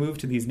we just move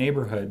to these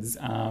neighborhoods,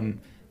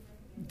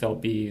 they'll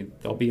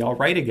be all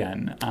right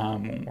again,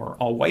 or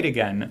all white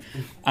again.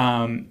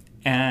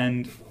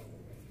 And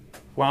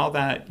while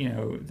that,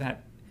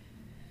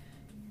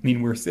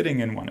 we're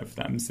sitting in one of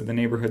them. So the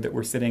neighborhood that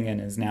we're sitting in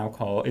is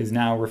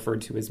now referred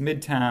to as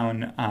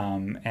Midtown,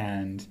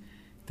 and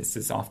this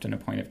is often a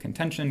point of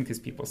contention because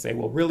people say,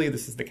 well, really,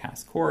 this is the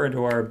Cass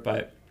Corridor,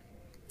 but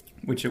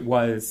which it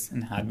was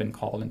and had been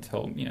called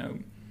until,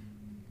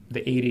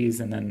 the 80s,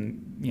 and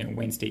then,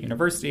 Wayne State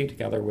University,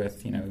 together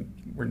with,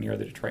 we're near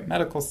the Detroit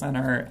Medical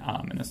Center,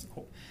 and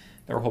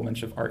there were a whole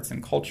bunch of arts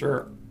and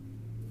culture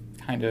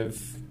kind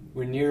of...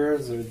 We're near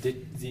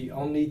the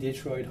only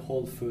Detroit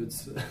Whole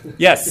Foods.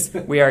 Yes,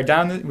 we are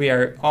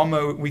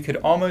we could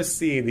almost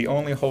see the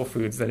only Whole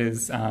Foods that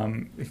is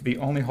the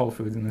only Whole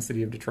Foods in the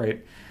city of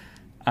Detroit,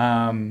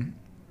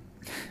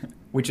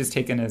 which is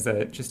taken as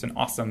just an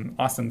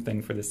awesome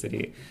thing for the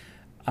city.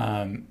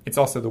 It's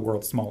also the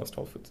world's smallest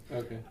Whole Foods.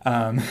 Okay.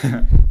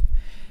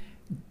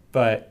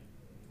 But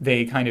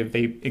they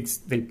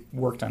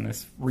worked on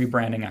this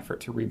rebranding effort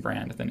to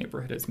rebrand the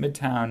neighborhood as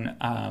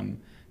Midtown.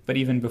 But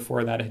even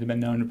before that, it had been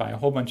known by a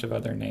whole bunch of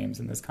other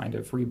names in this kind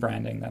of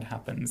rebranding that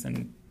happens.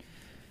 And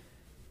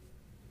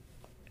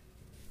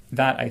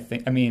that, I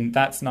think,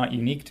 that's not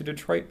unique to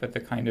Detroit, but the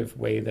kind of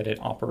way that it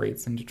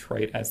operates in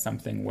Detroit as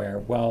something where,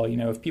 well,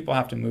 if people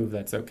have to move,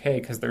 that's okay,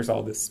 because there's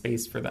all this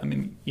space for them.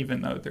 And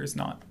even though there's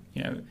not,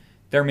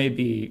 there may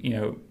be,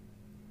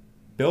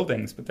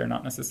 buildings, but they're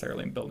not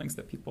necessarily buildings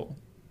that people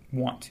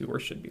want to or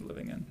should be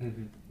living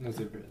in. Mm-hmm.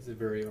 They're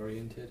very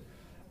oriented.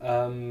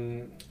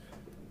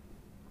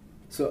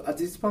 So at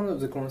this point of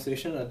the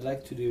conversation, I'd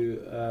like to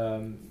do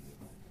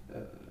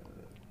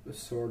a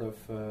sort of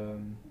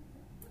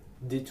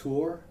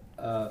detour,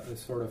 a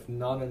sort of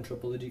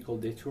non-anthropological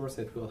detours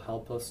that will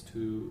help us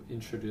to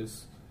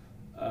introduce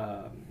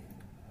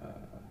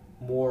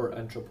more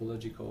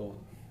anthropological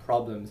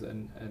problems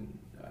and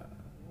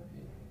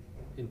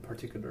in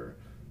particular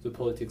the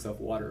politics of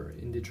water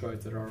in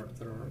Detroit that are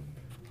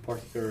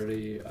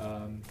particularly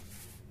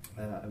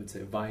I would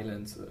say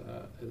violent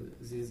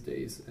these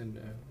days, and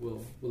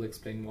we'll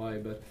explain why.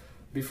 But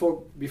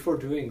before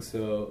doing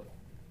so,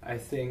 I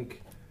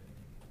think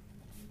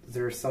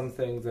there's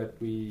something that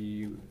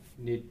we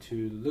need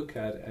to look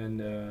at, and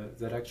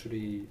that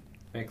actually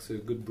makes a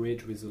good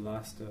bridge with the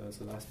last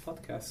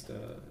podcast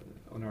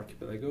on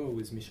Archipelago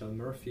with Michelle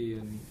Murphy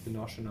and the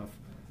notion of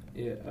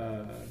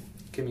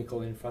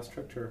chemical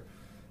infrastructure.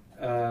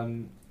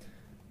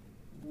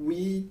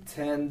 We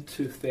tend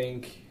to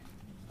think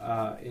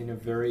in a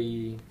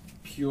very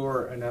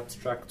pure and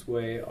abstract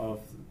way of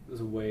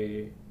the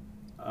way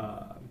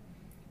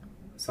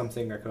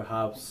something like a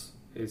house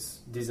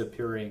is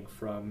disappearing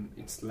from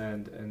its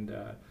land,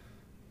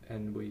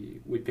 and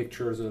we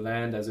picture the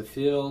land as a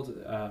field.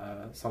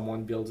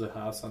 Someone builds a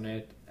house on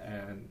it,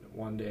 and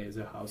one day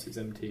the house is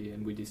empty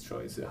and we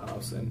destroy the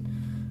house, and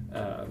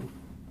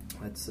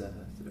it's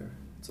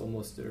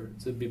almost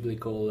the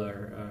biblical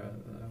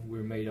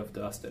we're made of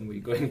dust and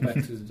we're going back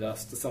to the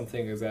dust,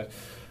 something like that.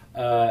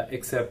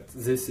 Except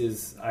this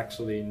is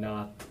actually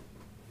not.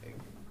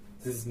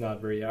 This is not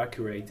very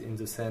accurate in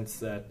the sense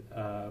that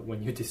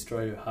when you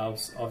destroy your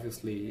house,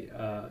 obviously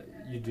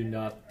you do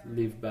not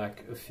leave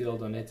back a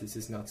field on it. This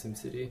is not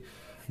SimCity.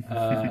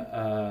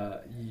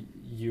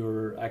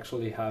 You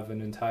actually have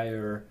an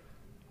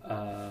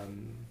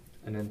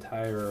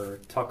entire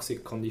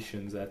toxic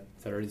condition that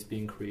is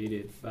being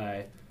created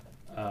by,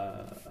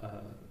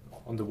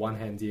 on the one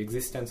hand, the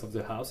existence of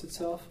the house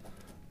itself,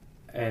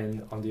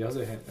 and on the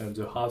other hand,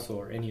 the house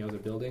or any other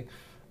building.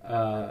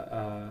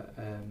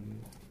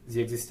 The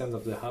existence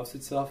of the house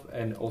itself,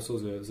 and also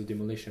the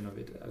demolition of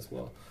it as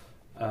well.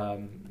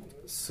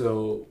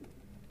 So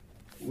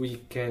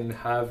we can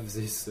have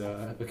this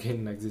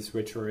again, like this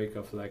rhetoric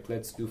of like,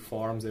 let's do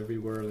farms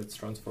everywhere, let's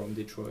transform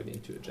Detroit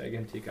into a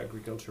gigantic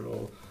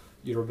agricultural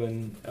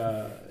urban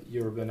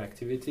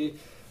activity.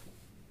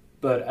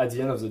 But at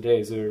the end of the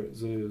day,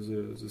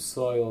 the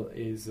soil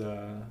is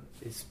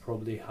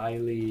probably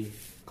highly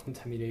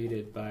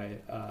contaminated by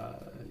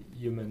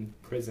human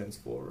presence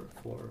for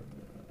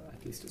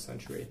at least a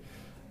century.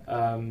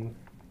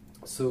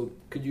 So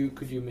could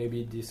you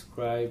maybe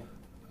describe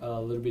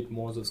a little bit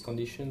more those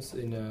conditions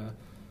in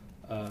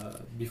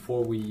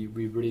before we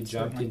really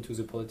jump into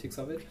the politics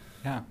of it?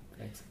 Yeah.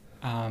 Thanks.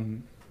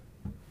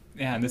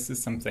 Yeah, this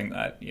is something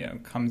that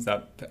comes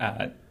up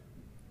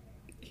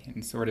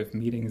in sort of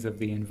meetings of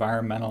the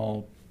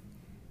environmental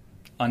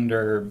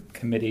under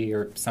committee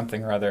or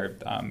something or other,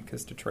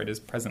 because Detroit is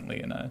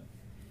presently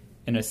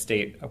in a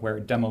state where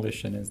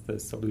demolition is the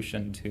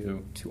solution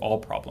to all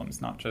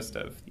problems, not just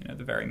of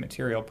the very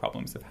material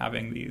problems of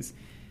having these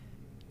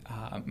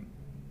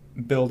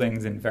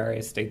buildings in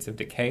various states of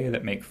decay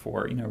that make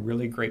for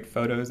really great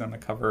photos on the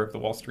cover of the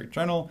Wall Street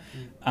Journal,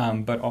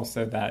 but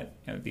also that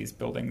these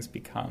buildings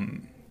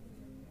become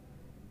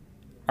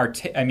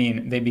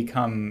they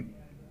become,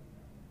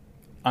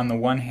 on the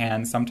one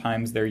hand,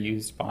 sometimes they're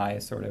used by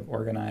sort of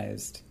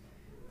organized,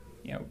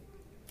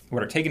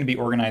 what are taken to be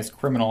organized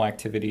criminal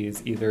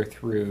activities, either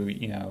through,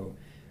 I'm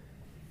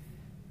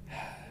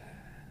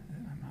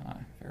on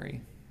a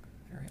very,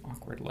 very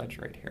awkward ledge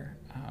right here.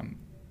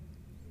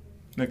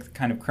 The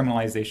kind of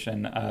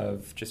criminalization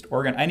of just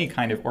any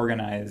kind of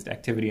organized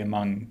activity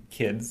among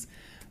kids,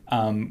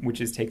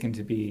 which is taken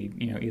to be,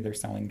 either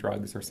selling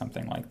drugs or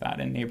something like that.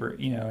 And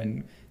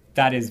and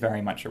that is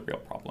very much a real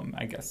problem,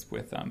 I guess,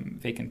 with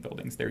vacant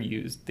buildings.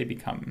 They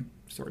become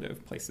sort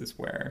of places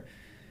where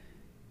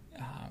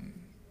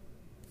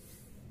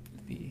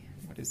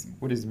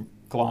what is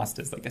glossed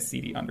as like a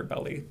seedy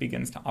underbelly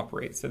begins to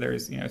operate. So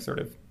there's sort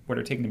of what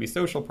are taken to be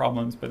social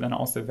problems, but then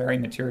also very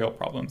material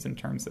problems in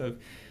terms of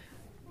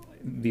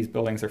these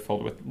buildings are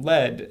filled with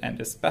lead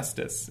and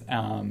asbestos.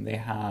 They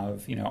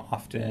have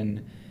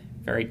often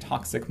very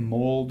toxic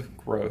mold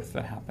growth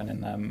that happen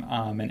in them,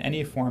 and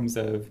any forms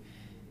of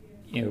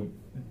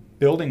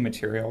building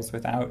materials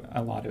without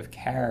a lot of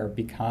care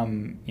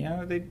become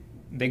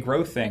they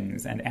grow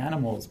things, and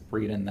animals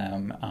breed in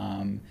them.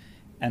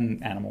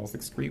 And animals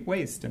excrete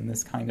waste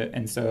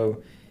and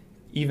so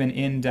even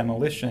in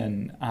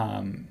demolition,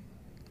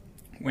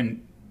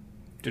 when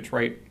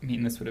Detroit,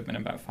 this would have been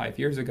about 5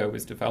 years ago,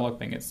 was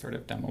developing its sort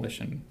of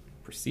demolition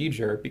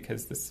procedure,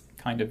 because the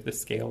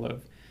scale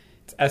of,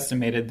 it's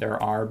estimated there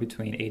are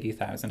between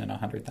 80,000 and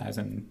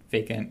 100,000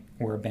 vacant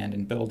or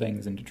abandoned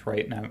buildings in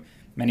Detroit. Now,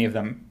 many of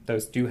them,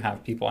 those do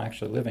have people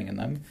actually living in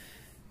them.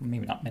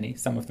 Maybe not many,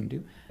 some of them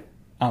do.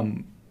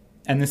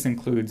 And this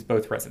includes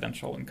both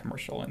residential and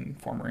commercial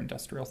and former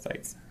industrial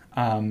sites.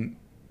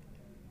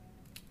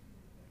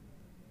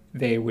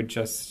 They would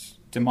just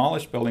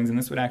demolish buildings, and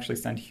this would actually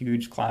send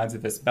huge clouds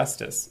of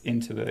asbestos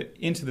into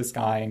the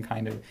sky,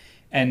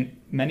 and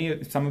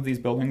some of these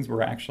buildings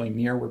were actually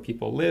near where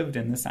people lived,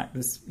 and this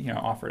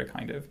offered a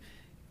kind of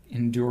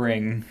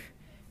enduring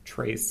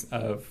trace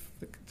of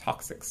the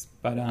toxics.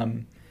 But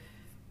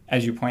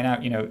as you point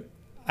out,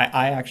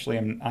 I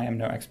am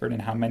no expert in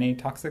how many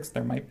toxics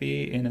there might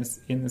be in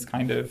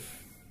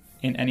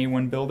any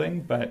one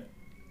building, but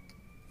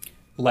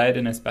lead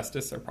and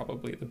asbestos are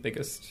probably the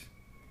biggest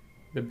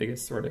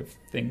sort of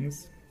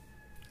things,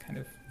 kind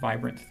of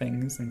vibrant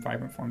things and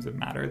vibrant forms of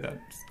matter that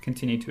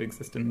continue to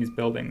exist in these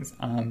buildings.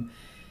 And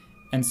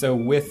so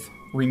with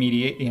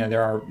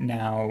there are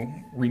now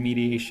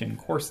remediation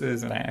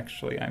courses, and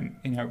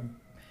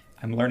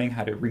I'm learning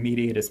how to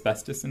remediate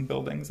asbestos in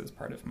buildings as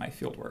part of my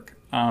fieldwork.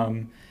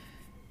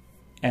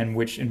 And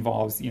which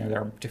involves, there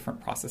are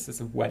different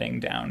processes of wetting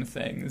down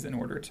things in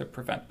order to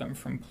prevent them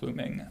from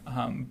pluming.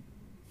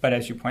 But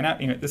as you point out,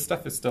 this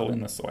stuff is still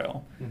in the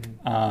soil.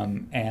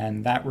 Mm-hmm.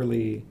 And that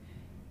really,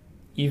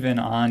 even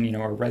on,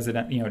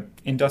 a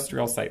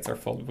industrial sites are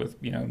filled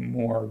with,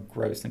 more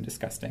gross and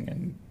disgusting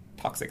and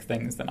toxic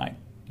things than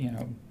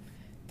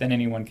than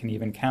anyone can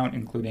even count,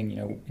 including,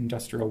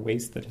 industrial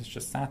waste that has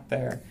just sat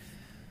there.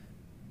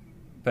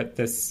 But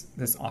this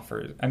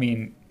offers,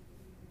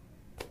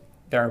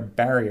 there are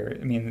barriers.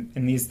 I mean,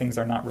 and these things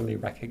are not really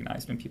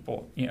recognized when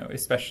people,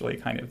 especially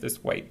kind of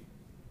this white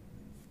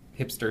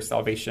hipster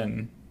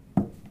Salvation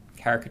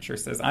caricature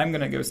says, I'm going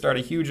to go start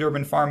a huge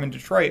urban farm in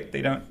Detroit.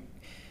 They don't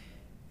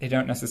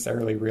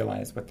necessarily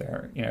realize what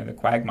they're, the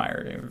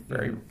quagmire,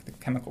 the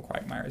chemical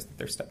quagmires that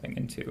they're stepping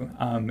into.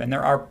 And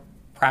there are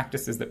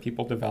practices that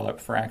people develop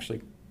for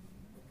actually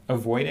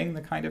avoiding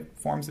the kind of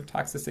forms of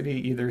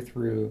toxicity, either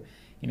through,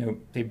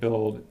 they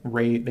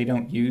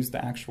don't use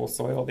the actual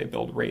soil, they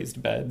build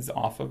raised beds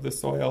off of the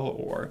soil,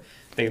 or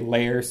they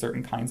layer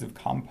certain kinds of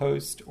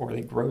compost, or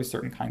they grow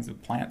certain kinds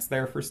of plants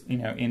there for,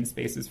 in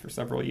spaces for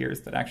several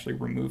years that actually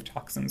remove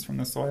toxins from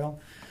the soil.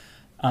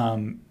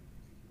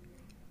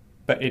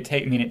 But it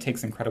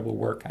takes incredible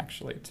work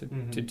actually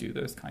to do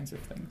those kinds of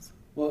things.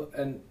 Well,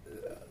 and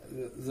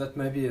that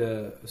may be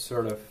a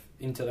sort of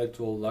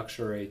intellectual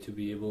luxury to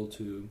be able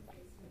to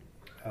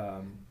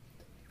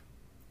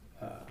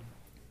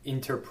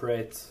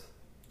interpret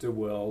the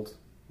world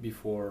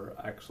before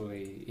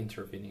actually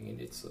intervening in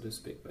it, so to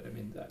speak. But I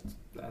mean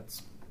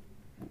that's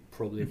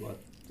probably what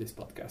this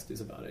podcast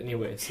is about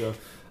anyway. So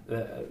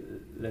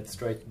let's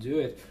try to do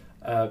it.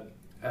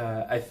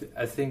 I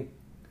think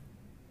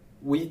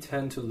we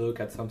tend to look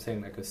at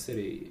something like a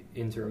city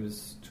in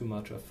terms too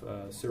much of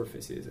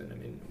surfaces, and I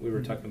mean we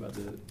were talking about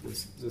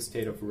the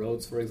state of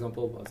roads, for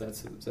example. Well,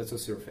 that's a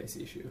surface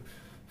issue,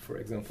 for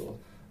example,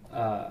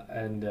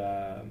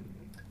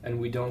 and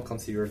we don't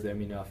consider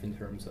them enough in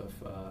terms of,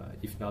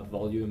 if not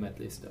volume, at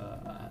least.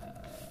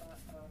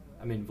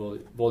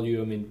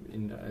 Volume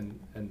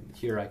and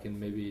here I can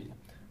maybe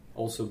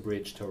also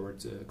bridge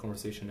towards a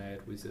conversation I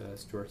had with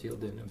Stuart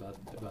Hilden about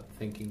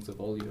thinking the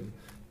volume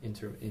in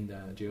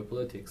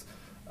geopolitics.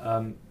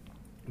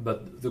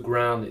 But the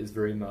ground is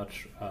very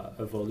much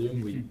a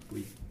volume. We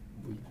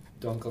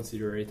don't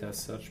consider it as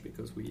such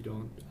because we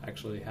don't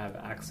actually have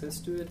access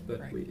to it,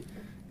 but right.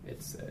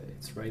 It's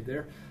right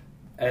there.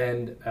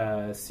 And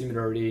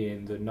similarly,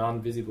 in the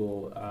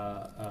non-visible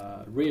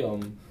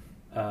realm,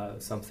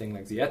 something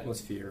like the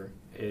atmosphere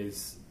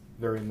is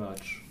very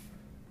much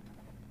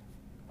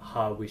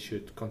how we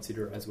should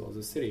consider as well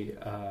the city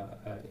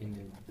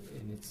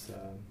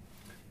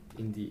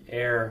in the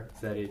air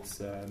that it's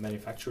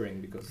manufacturing.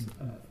 Because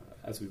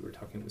as we were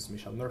talking with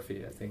Michelle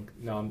Murphy, I think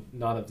none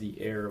of the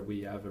air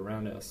we have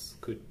around us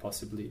could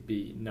possibly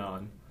be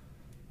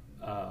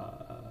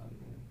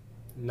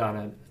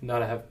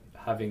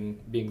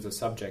being the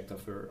subject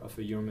of a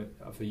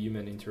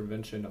human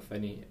intervention of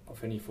any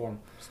form.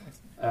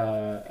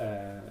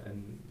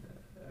 And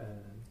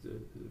the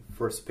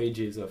first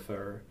pages of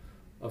her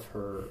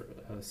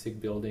Sick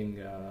Building,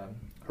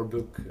 her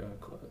book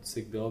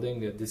Sick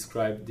Building,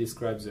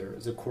 describes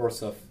the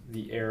course of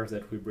the air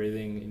that we're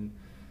breathing in,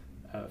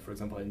 for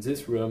example, in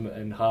this room,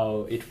 and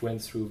how it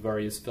went through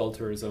various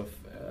filters of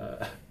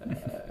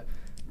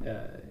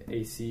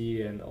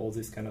AC and all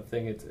this kind of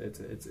thing. It's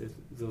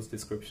those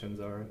descriptions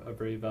are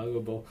very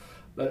valuable.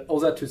 But all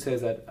that to say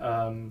that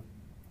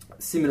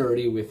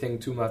similarly, we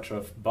think too much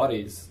of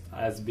bodies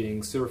as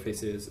being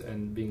surfaces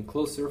and being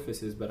closed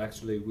surfaces, but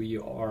actually we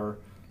are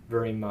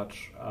very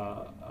much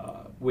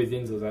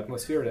within those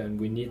atmospheres, and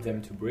we need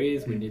them to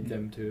breathe. We need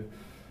them to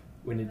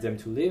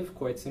live,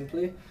 quite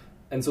simply.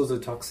 And so the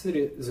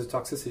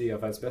toxicity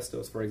of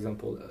asbestos, for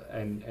example,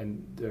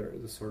 and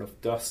the sort of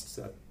dusts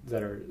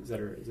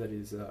that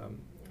is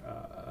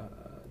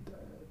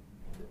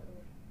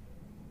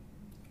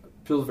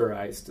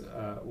pulverized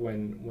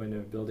when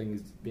a building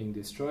is being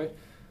destroyed,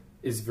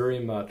 is very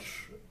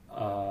much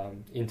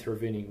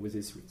intervening with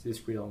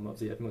this realm of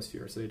the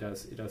atmosphere. So it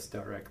has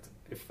direct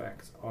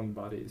effect on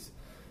bodies.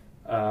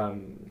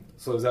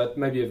 So that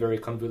may be a very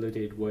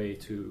convoluted way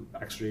to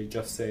actually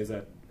just say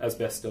that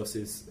asbestos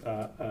is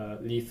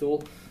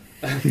lethal,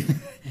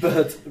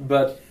 but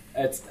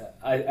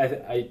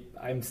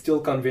I'm still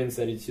convinced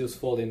that it's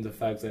useful in the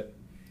fact that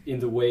in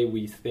the way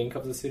we think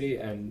of the city,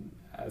 and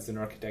as an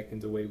architect in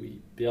the way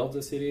we build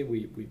the city,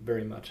 we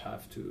very much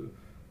have to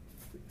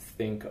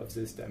think of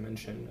this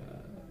dimension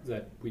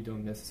that we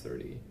don't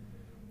necessarily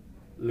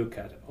look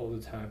at all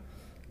the time.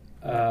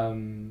 I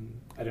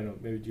don't know,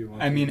 maybe do you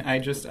want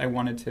I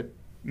wanted to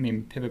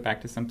pivot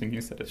back to something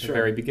you said at the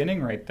very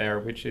beginning right there,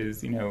 which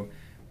is,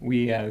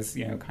 we as,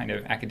 kind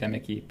of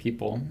academic-y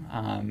people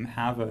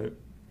have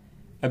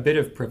a bit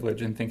of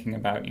privilege in thinking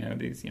about,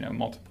 these,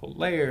 multiple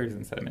layers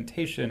and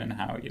sedimentation and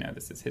how,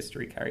 this is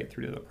history carried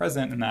through to the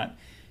present, and that,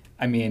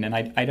 and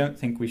I don't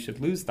think we should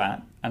lose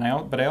that.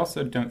 But I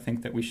also don't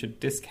think that we should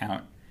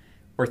discount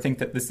or think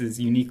that this is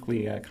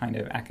uniquely a kind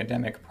of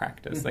academic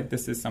practice. Mm-hmm. Like,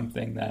 this is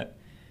something that,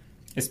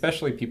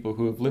 especially people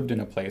who have lived in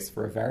a place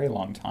for a very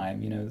long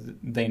time,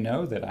 they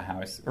know that a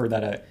house or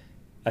that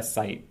a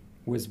site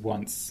was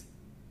once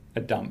a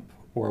dump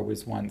or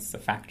was once a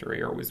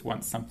factory or was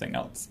once something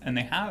else. And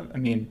they have, at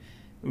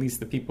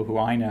least the people who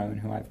I know and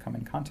who I've come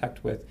in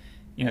contact with,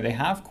 they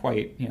have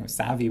quite,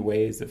 savvy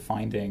ways of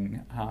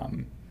finding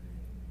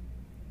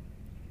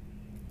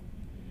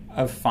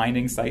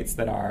sites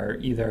that are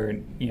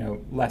either,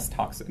 less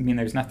toxic.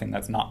 There's nothing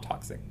that's not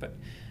toxic, but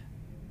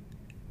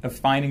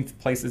finding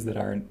places that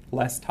are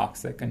less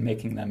toxic and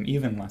making them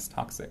even less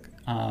toxic.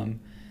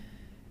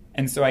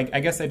 And so I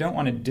guess I don't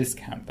want to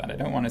discount that. I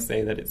don't want to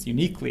say that it's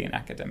uniquely an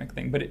academic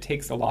thing, but it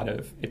takes a lot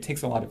of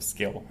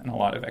skill and a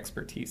lot of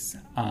expertise.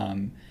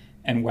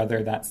 And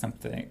whether that's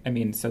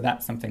something, so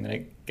that's something that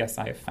I guess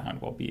I have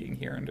found while being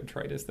here in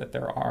Detroit, is that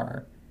there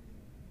are,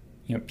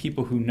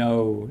 people who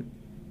know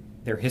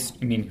their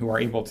history, who are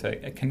able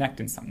to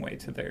connect in some way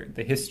to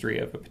the history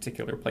of a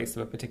particular place,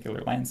 of a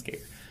particular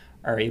landscape,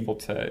 are able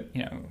to,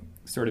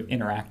 sort of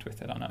interact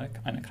with it on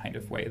a kind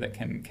of way that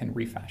can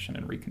refashion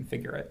and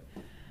reconfigure it.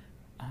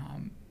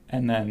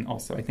 And then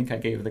also, I think I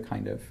gave the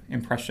kind of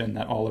impression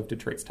that all of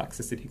Detroit's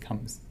toxicity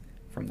comes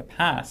from the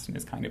past and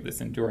is kind of this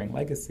enduring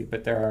legacy.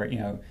 But there are,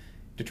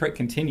 Detroit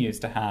continues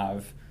to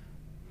have,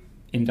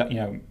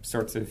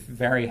 sorts of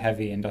very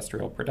heavy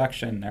industrial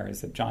production. There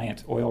is a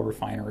giant oil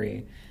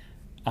refinery,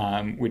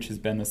 which has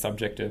been the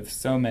subject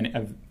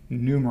of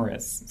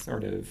numerous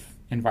sort of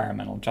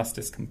environmental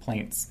justice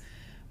complaints,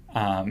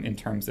 in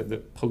terms of the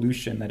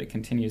pollution that it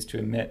continues to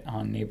emit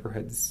on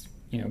neighborhoods,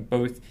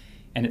 both.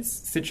 And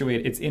it's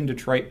in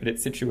Detroit, but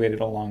it's situated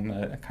along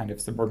the kind of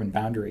suburban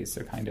boundaries,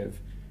 so kind of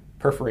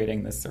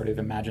perforating this sort of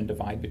imagined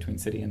divide between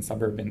city and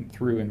suburban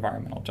through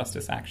environmental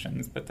justice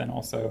actions. But then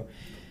also,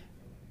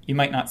 you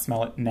might not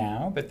smell it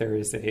now, but there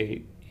is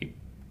a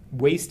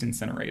waste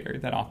incinerator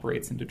that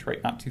operates in Detroit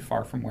not too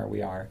far from where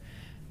we are,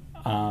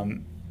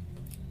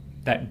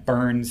 that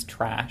burns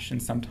trash,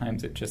 and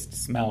sometimes it just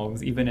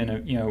smells, even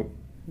in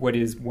what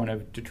is one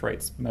of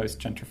Detroit's most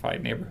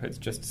gentrified neighborhoods,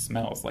 just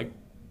smells like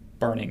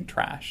burning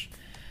trash.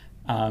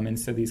 And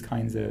so these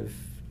kinds of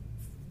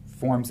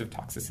forms of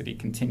toxicity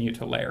continue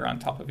to layer on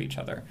top of each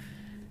other.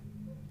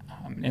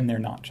 And they're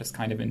not just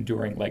kind of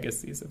enduring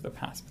legacies of the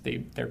past, but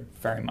they're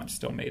very much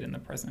still made in the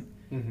present.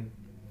 Mm-hmm.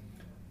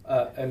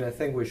 And I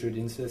think we should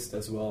insist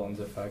as well on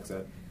the fact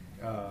that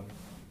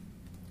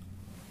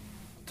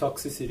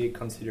toxicity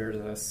considered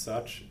as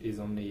such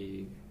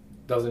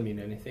doesn't mean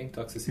anything.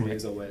 Toxicity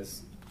is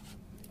always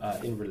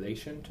in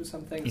relation to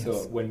something. Yes.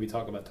 So when we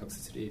talk about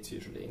toxicity, it's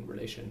usually in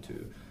relation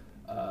to,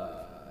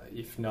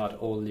 if not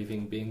all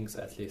living beings,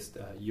 at least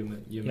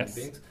human yes.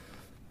 beings.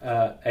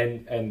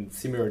 And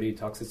similarly,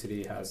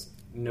 toxicity has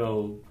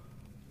no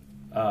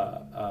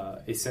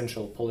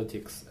essential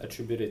politics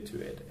attributed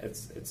to it.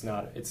 It's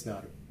not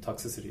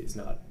toxicity is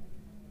not.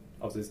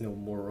 There's no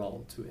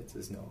moral to it.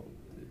 There's no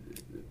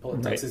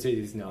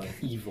toxicity is not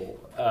evil.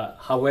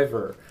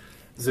 However,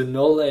 the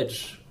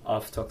knowledge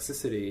of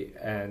toxicity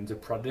and the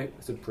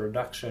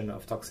production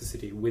of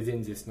toxicity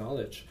within this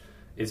knowledge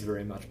is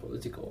very much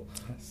political.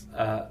 Yes.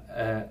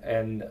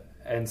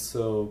 And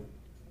so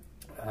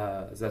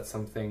that's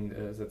something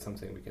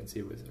we can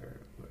see with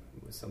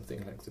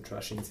something like the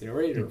trash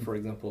incinerator, for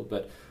example.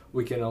 But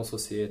we can also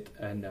see it,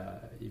 and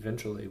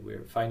eventually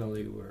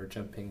we're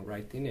jumping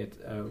right in it.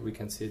 We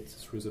can see it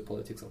through the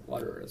politics of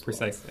water as well.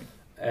 Precisely.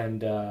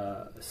 And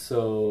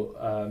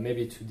so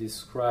maybe to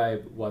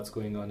describe what's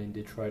going on in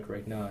Detroit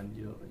right now, and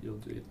you'll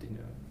do it in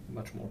a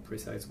much more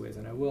precise way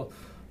than I will,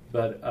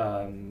 but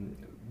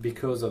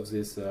because of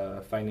this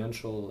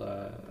financial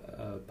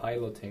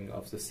piloting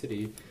of the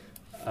city,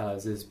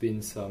 there's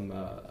been some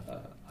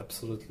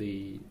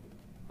absolutely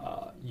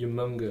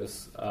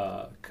humongous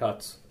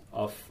cut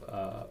of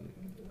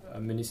a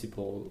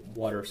municipal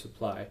water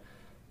supply,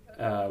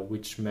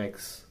 which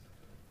makes,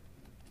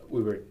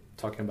 we were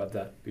talking about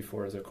that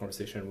before as a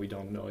conversation, we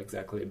don't know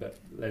exactly, but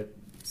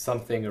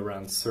something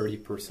around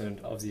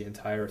 30% of the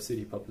entire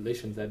city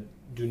population that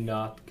do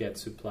not get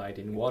supplied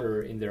in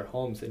water in their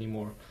homes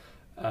anymore.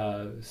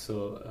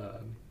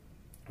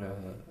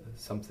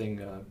 Something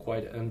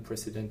quite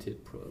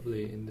unprecedented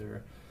probably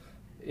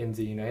in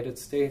the United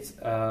States.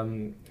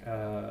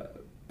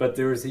 But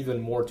there is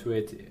even more to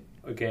it,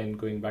 again,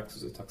 going back to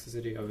the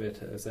toxicity of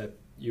it, as that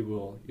you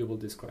will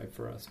describe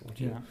for us, won't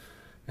you?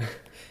 Yeah.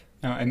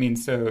 No,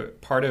 so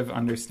part of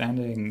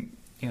understanding,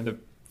 the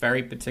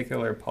very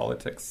particular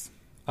politics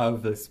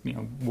of this,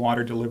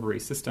 water delivery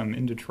system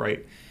in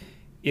Detroit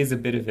is a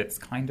bit of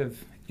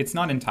it's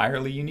not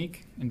entirely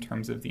unique in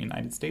terms of the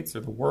United States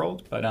or the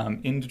world, but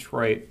in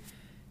Detroit,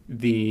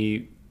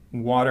 the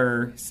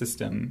water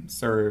system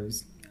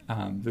serves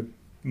the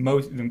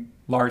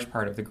large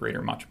part of the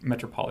greater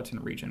metropolitan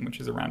region, which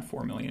is around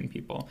 4 million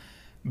people,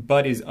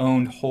 but is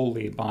owned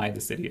wholly by the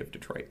city of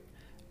Detroit.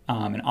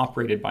 And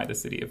operated by the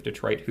city of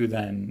Detroit, who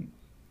then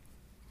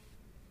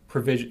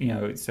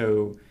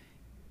so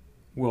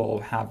we'll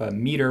have a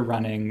meter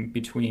running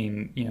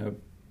between,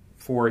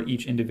 for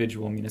each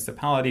individual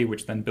municipality,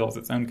 which then bills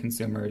its own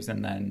consumers,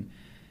 and then,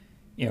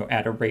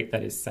 at a rate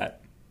that is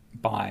set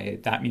by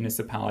that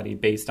municipality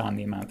based on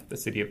the amount that the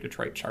city of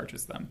Detroit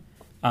charges them.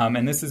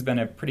 And this has been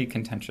a pretty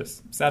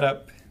contentious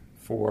setup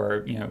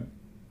for,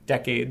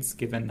 decades,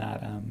 given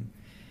that,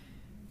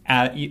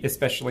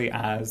 especially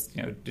as,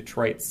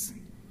 Detroit's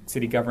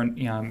city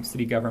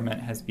government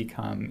has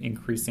become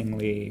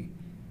increasingly,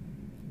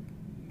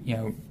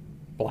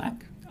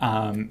 black,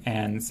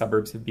 and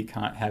suburbs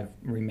have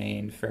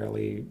remained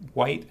fairly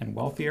white and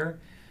wealthier.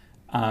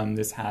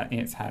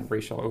 It's had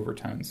racial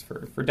overtones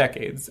for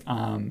decades.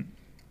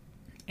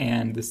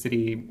 And the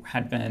city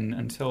had been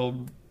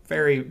until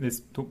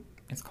it's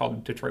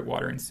called Detroit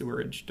Water and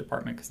Sewerage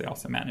Department because they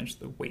also manage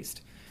the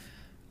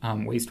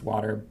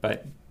wastewater.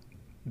 But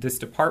this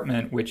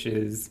department, which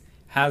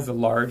has a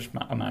large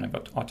amount of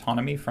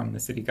autonomy from the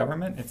city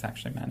government, it's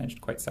actually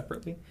managed quite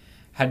separately,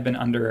 had been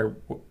under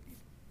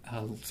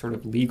sort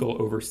of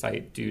legal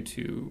oversight due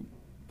to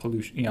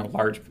pollution,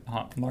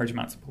 large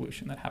amounts of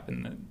pollution that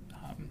happened in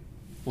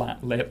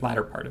the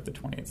latter part of the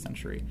 20th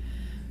century.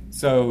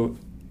 So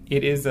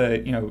it is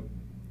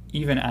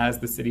even as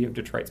the city of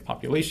Detroit's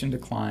population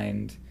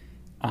declined,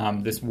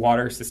 this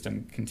water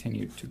system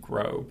continued to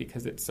grow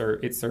because it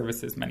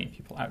services many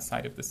people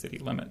outside of the city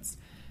limits.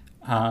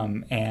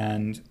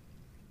 And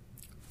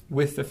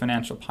with the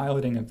financial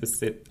piloting of the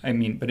city,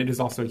 but it is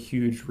also a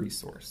huge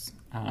resource.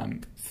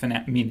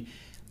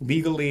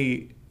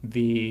 Legally,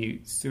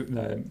 the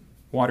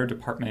water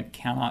department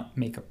cannot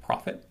make a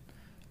profit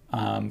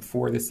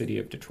for the city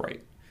of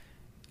Detroit.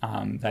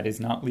 That is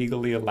not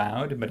legally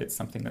allowed, but it's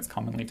something that's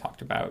commonly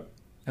talked about,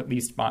 at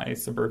least by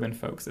suburban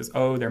folks, as,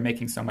 oh, they're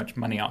making so much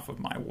money off of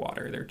my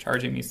water. They're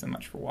charging me so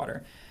much for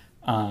water.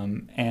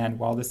 And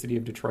while the city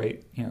of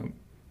Detroit,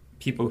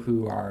 people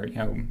who are,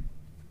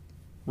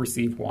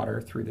 receive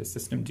water through this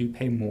system do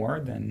pay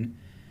more than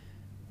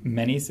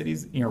many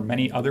cities,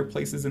 many other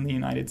places in the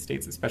United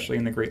States, especially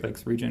in the Great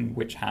Lakes region,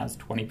 which has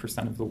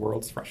 20% of the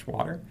world's fresh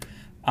water.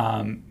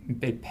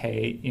 They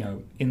pay,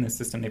 in the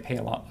system, they pay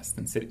a lot less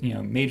than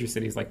major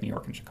cities like New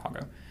York and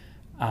Chicago.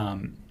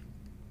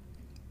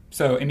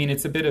 So,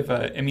 it's a bit of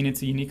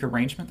it's a unique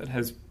arrangement that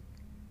has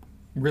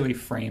really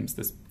frames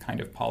this kind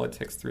of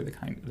politics through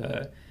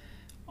the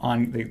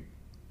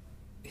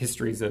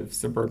histories of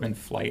suburban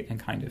flight and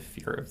kind of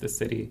fear of the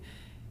city.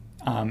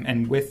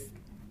 And with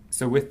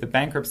the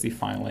bankruptcy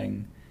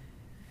filing,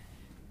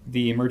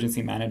 the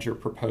emergency manager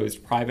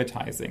proposed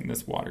privatizing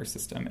this water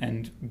system.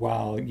 And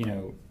while,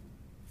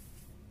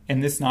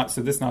 this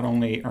not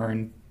only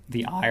earned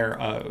the ire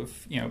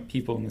of,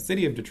 people in the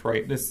city of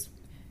Detroit, this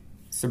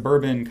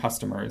suburban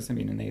customers,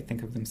 and they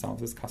think of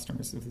themselves as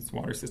customers of this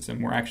water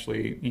system, were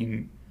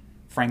actually,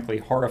 frankly,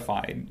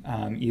 horrified.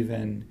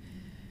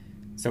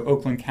 So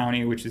Oakland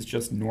County, which is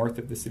just north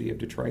of the city of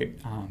Detroit,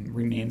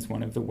 remains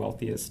one of the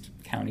wealthiest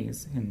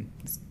counties in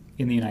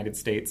the United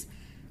States,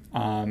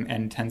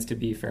 and tends to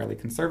be fairly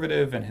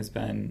conservative, and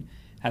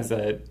has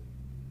a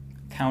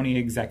county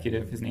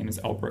executive. His name is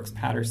L. Brooks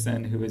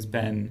Patterson, who has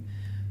been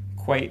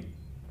quite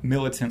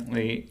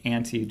militantly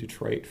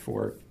anti-Detroit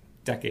for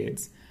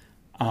decades.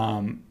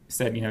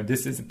 Said,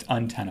 this is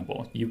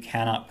untenable. You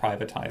cannot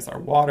privatize our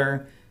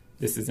water.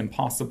 This is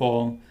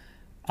impossible.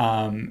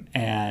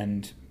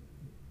 And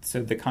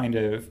so the kind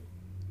of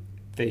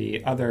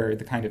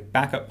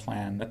backup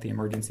plan that the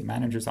emergency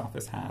manager's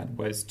office had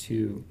was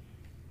to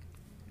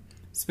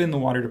spin the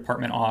water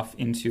department off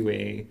into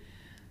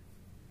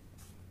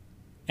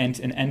an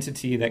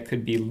entity that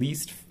could be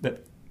leased,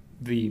 that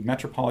the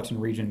metropolitan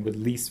region would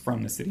lease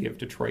from the city of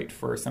Detroit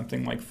for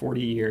something like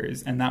 40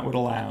 years, and that would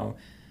allow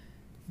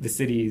the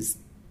city's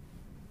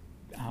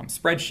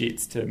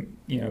spreadsheets to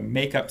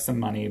make up some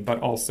money, but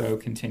also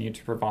continue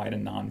to provide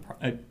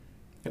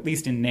at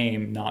least in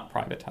name, not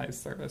privatized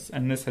service.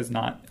 And this has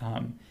not,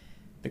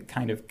 the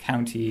kind of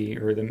county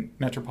or the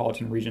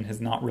metropolitan region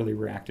has not really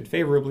reacted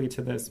favorably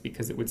to this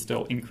because it would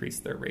still increase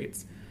their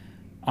rates.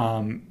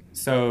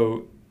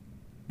 So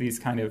these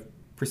kind of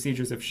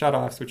procedures of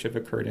shutoffs, which have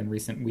occurred in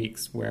recent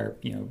weeks, where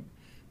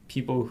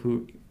people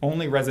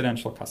only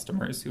residential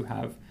customers who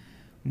have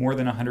more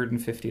than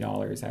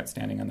 $150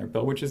 outstanding on their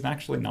bill, which is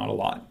actually not a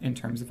lot in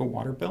terms of a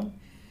water bill,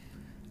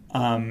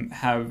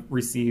 have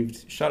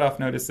received shutoff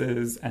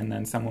notices, and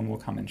then someone will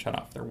come and shut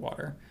off their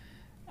water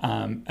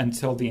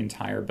until the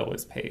entire bill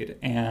is paid.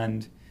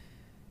 And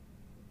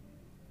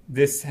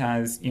this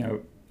has,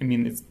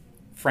 it's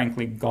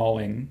frankly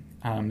galling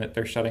that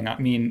they're shutting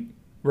off.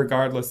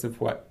 Regardless of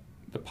what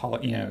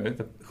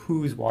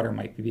whose water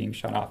might be being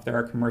shut off, there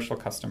are commercial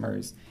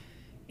customers,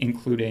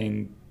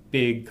 including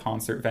big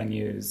concert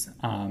venues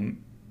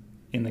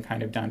in the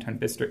kind of downtown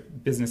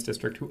business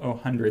district, who owe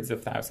hundreds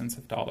of thousands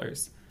of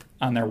dollars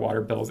on their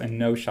water bills, and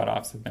no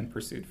shutoffs have been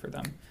pursued for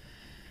them.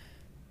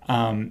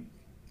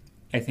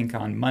 I think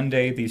on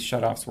Monday these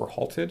shutoffs were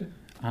halted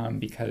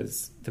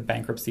because the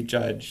bankruptcy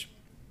judge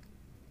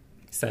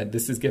said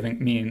this is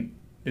the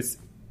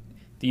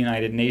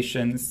United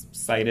Nations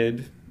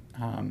cited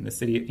the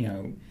city,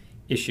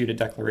 issued a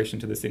declaration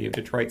to the city of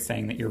Detroit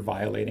saying that you're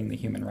violating the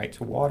human right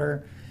to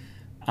water.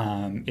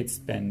 It's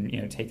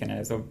been taken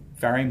as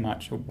very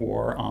much a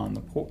war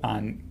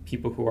on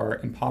people who are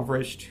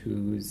impoverished,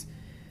 who's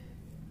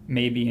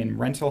maybe in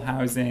rental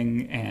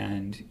housing,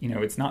 and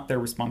it's not their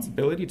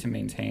responsibility to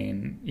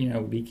maintain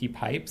leaky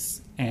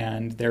pipes,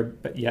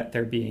 but yet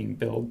they're being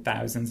billed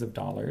thousands of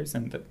dollars,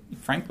 and that,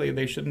 frankly,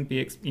 they shouldn't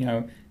be.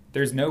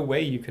 There's no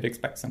way you could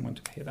expect someone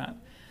to pay that.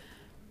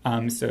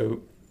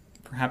 So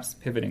perhaps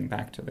pivoting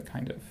back to the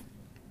kind of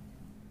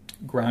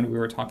ground we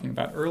were talking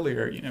about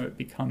earlier, it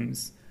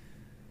becomes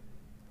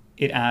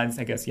it adds,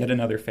 I guess, yet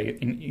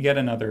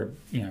another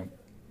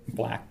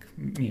black,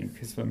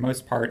 because for the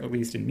most part, at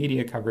least in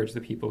media coverage,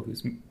 the people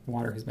whose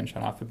water has been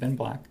shut off have been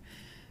black,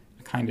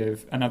 kind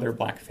of another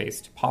black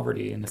face to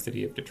poverty in the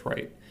city of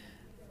Detroit.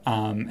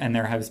 And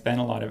there has been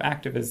a lot of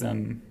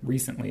activism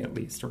recently, at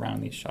least,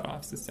 around these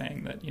shutoffs, is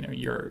saying that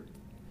you're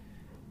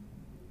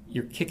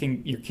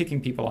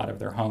kicking people out of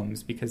their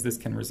homes because this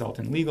can result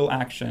in legal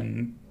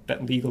action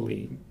that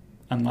legally,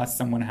 unless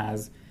someone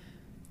has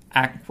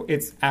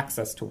it's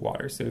access to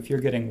water. So if you're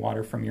getting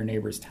water from your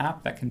neighbor's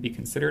tap, that can be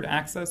considered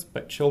access,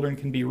 but children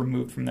can be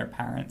removed from their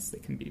parents. They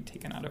can be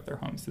taken out of their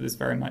homes. So this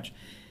very much,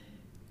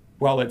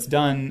 well, it's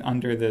done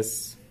under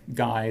this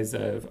guise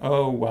of,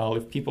 oh, well,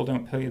 if people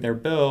don't pay their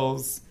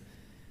bills,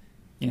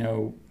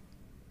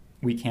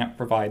 we can't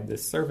provide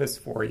this service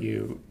for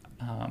you.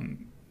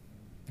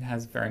 It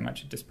has very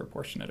much a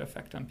disproportionate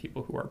effect on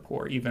people who are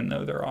poor, even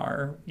though there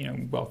are,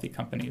 wealthy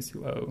companies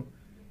who owe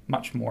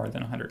much more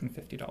than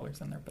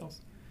 $150 on their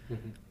bills.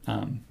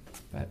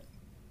 But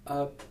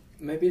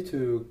maybe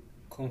to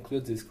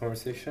conclude this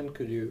conversation,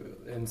 could you,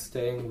 and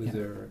staying with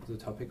the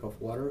topic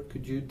of water,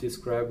 could you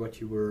describe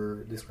what you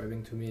were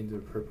describing to me in the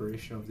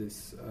preparation of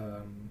this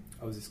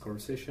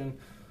conversation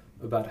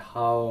about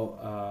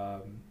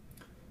how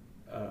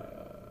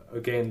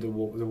again the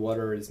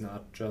water is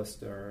not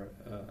just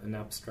an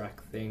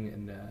abstract thing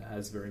and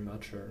has very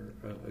much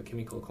a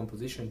chemical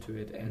composition to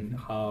it, and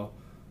how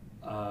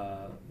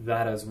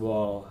that as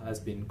well has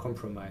been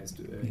compromised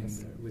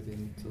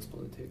within those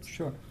politics.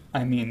 Sure.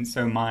 I mean,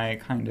 so my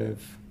kind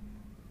of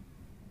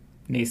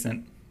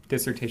nascent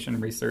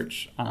dissertation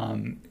research,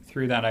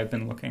 through that I've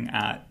been looking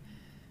at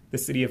the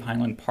city of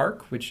Highland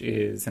Park, which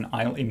is an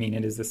island. I mean,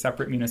 it is a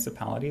separate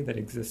municipality that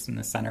exists in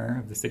the center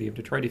of the city of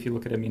Detroit. If you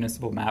look at a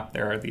municipal map,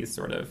 there are these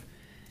sort of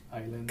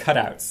island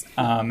cutouts,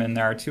 and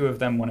there are two of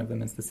them. One of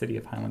them is the city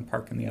of Highland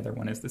Park, and the other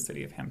one is the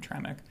city of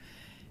Hamtramck.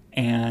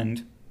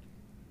 And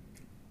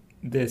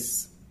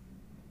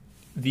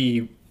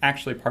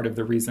actually part of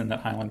the reason that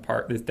Highland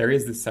Park, there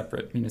is this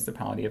separate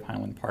municipality of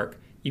Highland Park,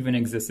 even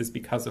exists is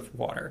because of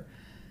water.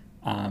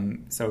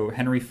 So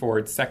Henry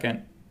Ford's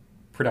second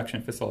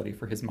production facility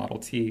for his Model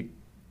T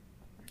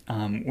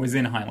was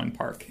in Highland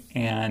Park,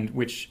 and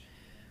which,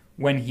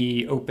 when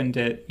he opened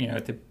it,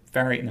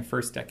 in the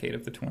first decade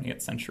of the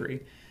 20th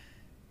century,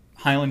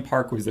 Highland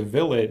Park was a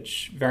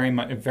village,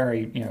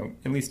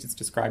 at least it's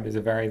described as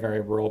a very, very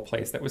rural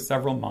place that was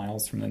several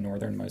miles from the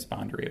northernmost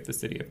boundary of the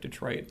city of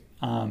Detroit.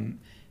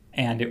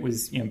 And it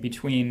was,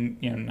 between,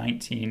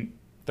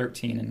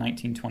 1913 and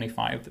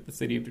 1925 that the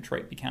city of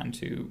Detroit began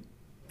to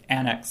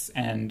annex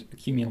and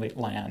accumulate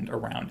land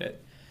around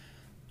it,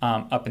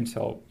 up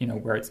until,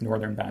 where its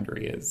northern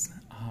boundary is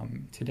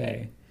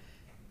today.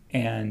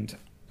 And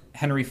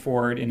Henry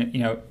Ford,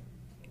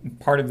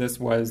 part of this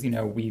was,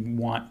 we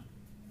want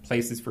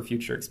places for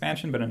future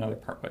expansion, but another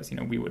part was,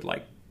 we would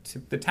like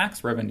the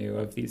tax revenue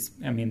of these.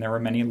 I mean, there were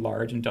many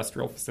large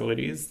industrial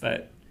facilities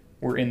that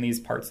were in these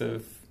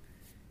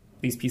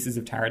pieces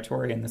of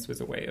territory, and this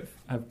was a way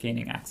of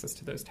gaining access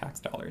to those tax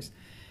dollars.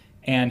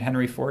 And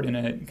Henry Ford, in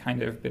a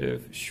kind of bit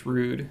of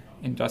shrewd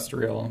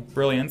industrial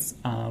brilliance,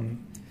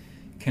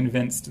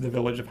 convinced the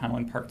village of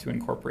Highland Park to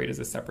incorporate as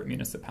a separate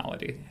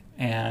municipality.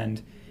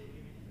 And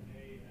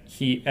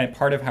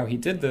part of how he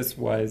did this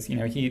was,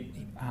 he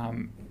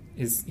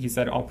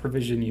said, I'll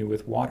provision you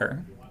with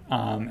water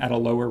at a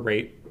lower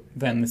rate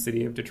than the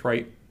city of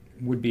Detroit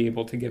would be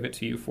able to give it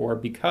to you for,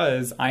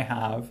 because I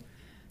have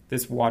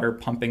this water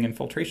pumping and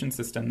filtration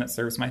system that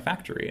serves my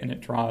factory, and it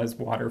draws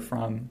water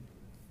from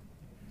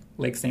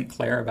Lake St.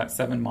 Clair, about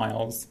 7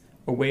 miles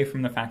away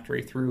from the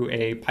factory, through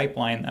a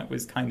pipeline that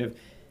was kind of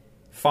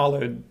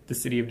followed the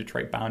city of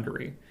Detroit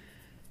boundary.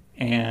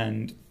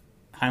 And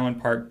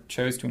Highland Park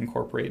chose to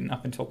incorporate, and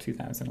up until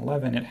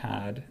 2011, it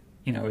had,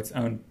 its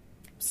own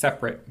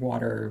separate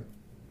water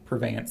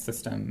purveyance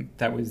system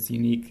that was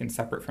unique and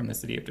separate from the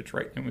city of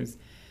Detroit. It was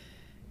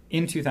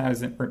in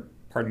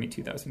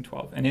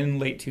 2012. And in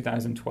late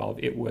 2012,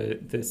 it was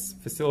this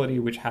facility,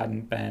 which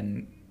hadn't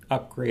been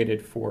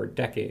upgraded for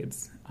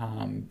decades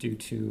due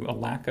to a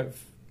lack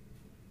of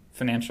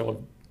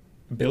financial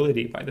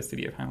ability by the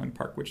city of Highland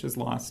Park, which has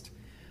lost,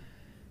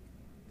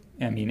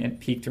 it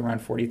peaked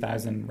around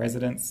 40,000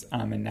 residents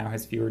and now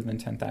has fewer than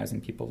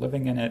 10,000 people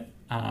living in it.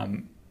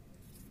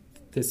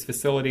 This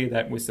facility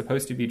that was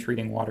supposed to be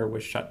treating water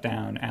was shut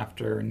down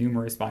after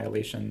numerous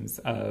violations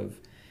of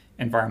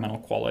environmental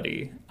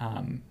quality,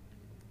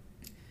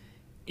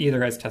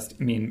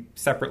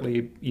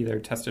 separately, either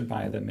tested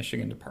by the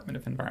Michigan Department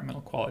of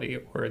Environmental Quality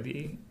or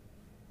the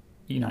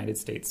United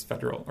States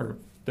Federal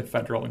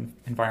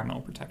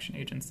Environmental Protection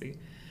Agency.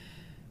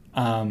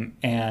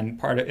 And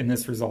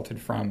this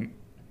resulted from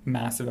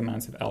massive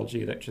amounts of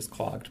algae that just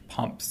clogged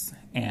pumps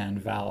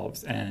and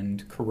valves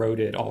and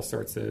corroded all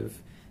sorts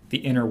of the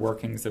inner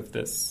workings of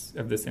this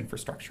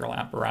infrastructural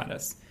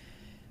apparatus.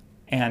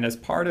 And as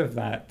part of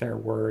that, there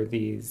were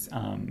these,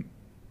 in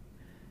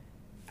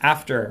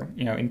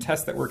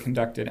tests that were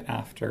conducted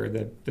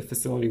after the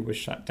facility was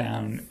shut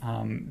down,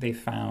 they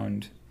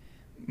found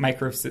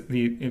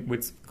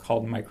what's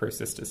called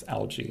microcystis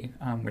algae,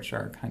 which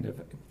are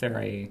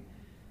they're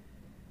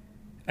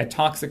a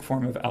toxic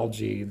form of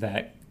algae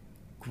that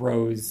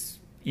grows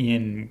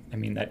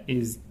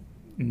it's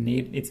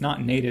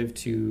not native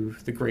to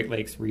the Great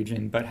Lakes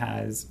region, but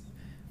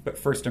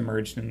first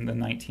emerged in the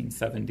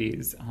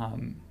 1970s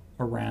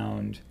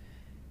around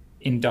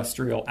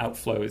industrial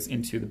outflows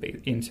into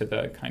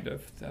the kind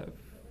of the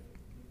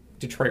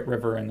Detroit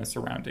River and the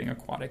surrounding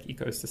aquatic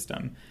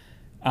ecosystem,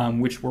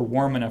 which were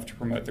warm enough to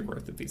promote the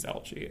growth of these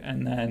algae,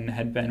 and then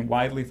had been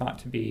widely thought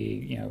to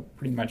be,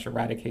 pretty much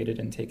eradicated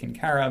and taken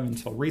care of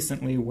until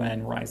recently,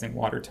 when rising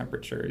water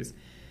temperatures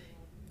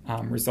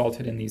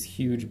resulted in these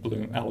huge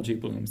algae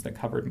blooms that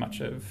covered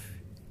much of,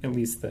 at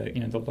least the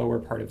lower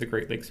part of the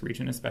Great Lakes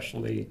region,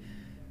 especially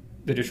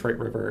the Detroit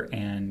River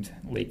and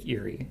Lake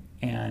Erie.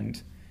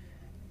 And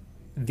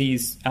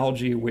these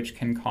algae, which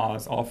can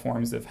cause all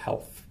forms of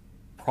health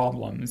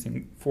problems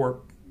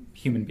for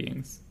human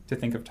beings, to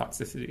think of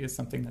toxicity as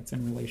something that's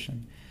in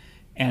relation,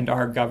 and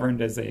are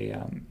governed as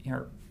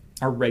are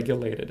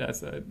regulated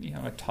as a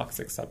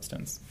toxic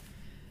substance,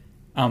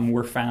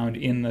 were found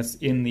in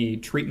the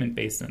treatment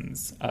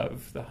basins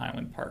of the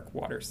Highland Park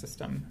water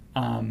system.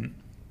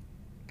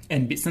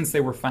 Since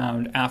they were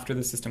found after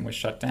the system was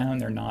shut down,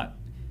 they're not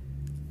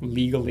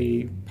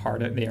legally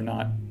they are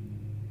not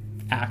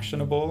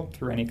actionable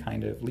through any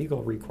kind of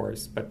legal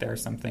recourse, but they're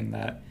something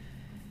that,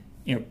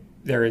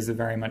 there is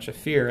very much a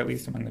fear, at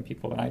least among the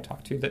people that I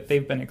talk to, that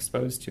they've been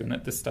exposed to, and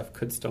that this stuff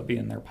could still be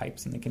in their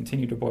pipes, and they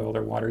continue to boil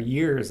their water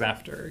years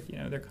after,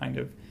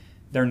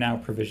 they're now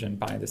provisioned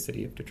by the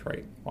city of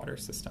Detroit water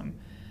system.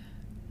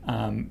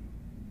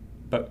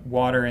 But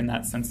water in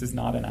that sense is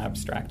not an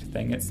abstract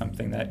thing. It's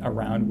something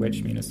around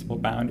which municipal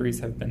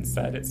boundaries have been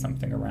set. It's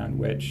something around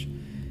which,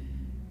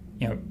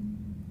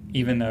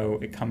 even though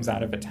it comes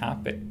out of a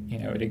tap,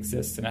 it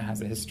exists and it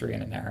has a history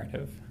and a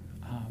narrative.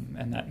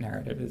 And that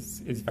narrative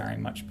is very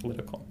much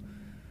political.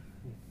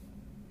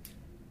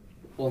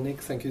 Well,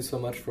 Nick, thank you so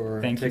much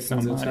for taking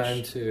the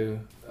time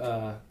to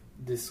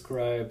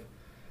describe,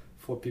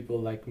 for people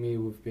like me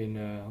who've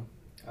been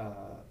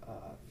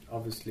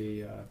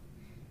obviously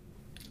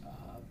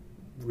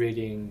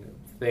reading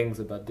things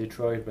about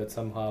Detroit, but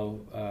somehow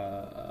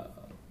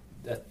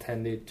that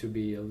tended to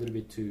be a little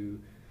bit too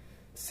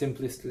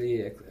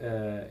simplistically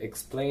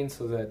explained,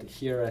 so that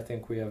here I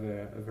think we have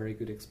a very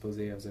good expose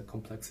of the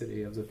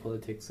complexity of the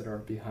politics that are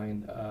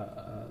behind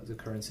the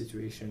current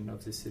situation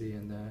of the city,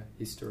 and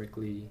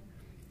historically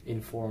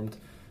informed,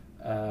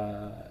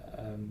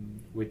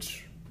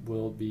 which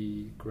will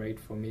be great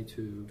for me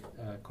to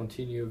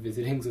continue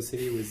visiting the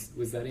city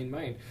with that in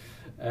mind.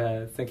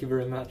 Thank you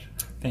very much.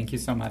 Thank you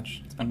so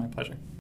much. It's been my pleasure.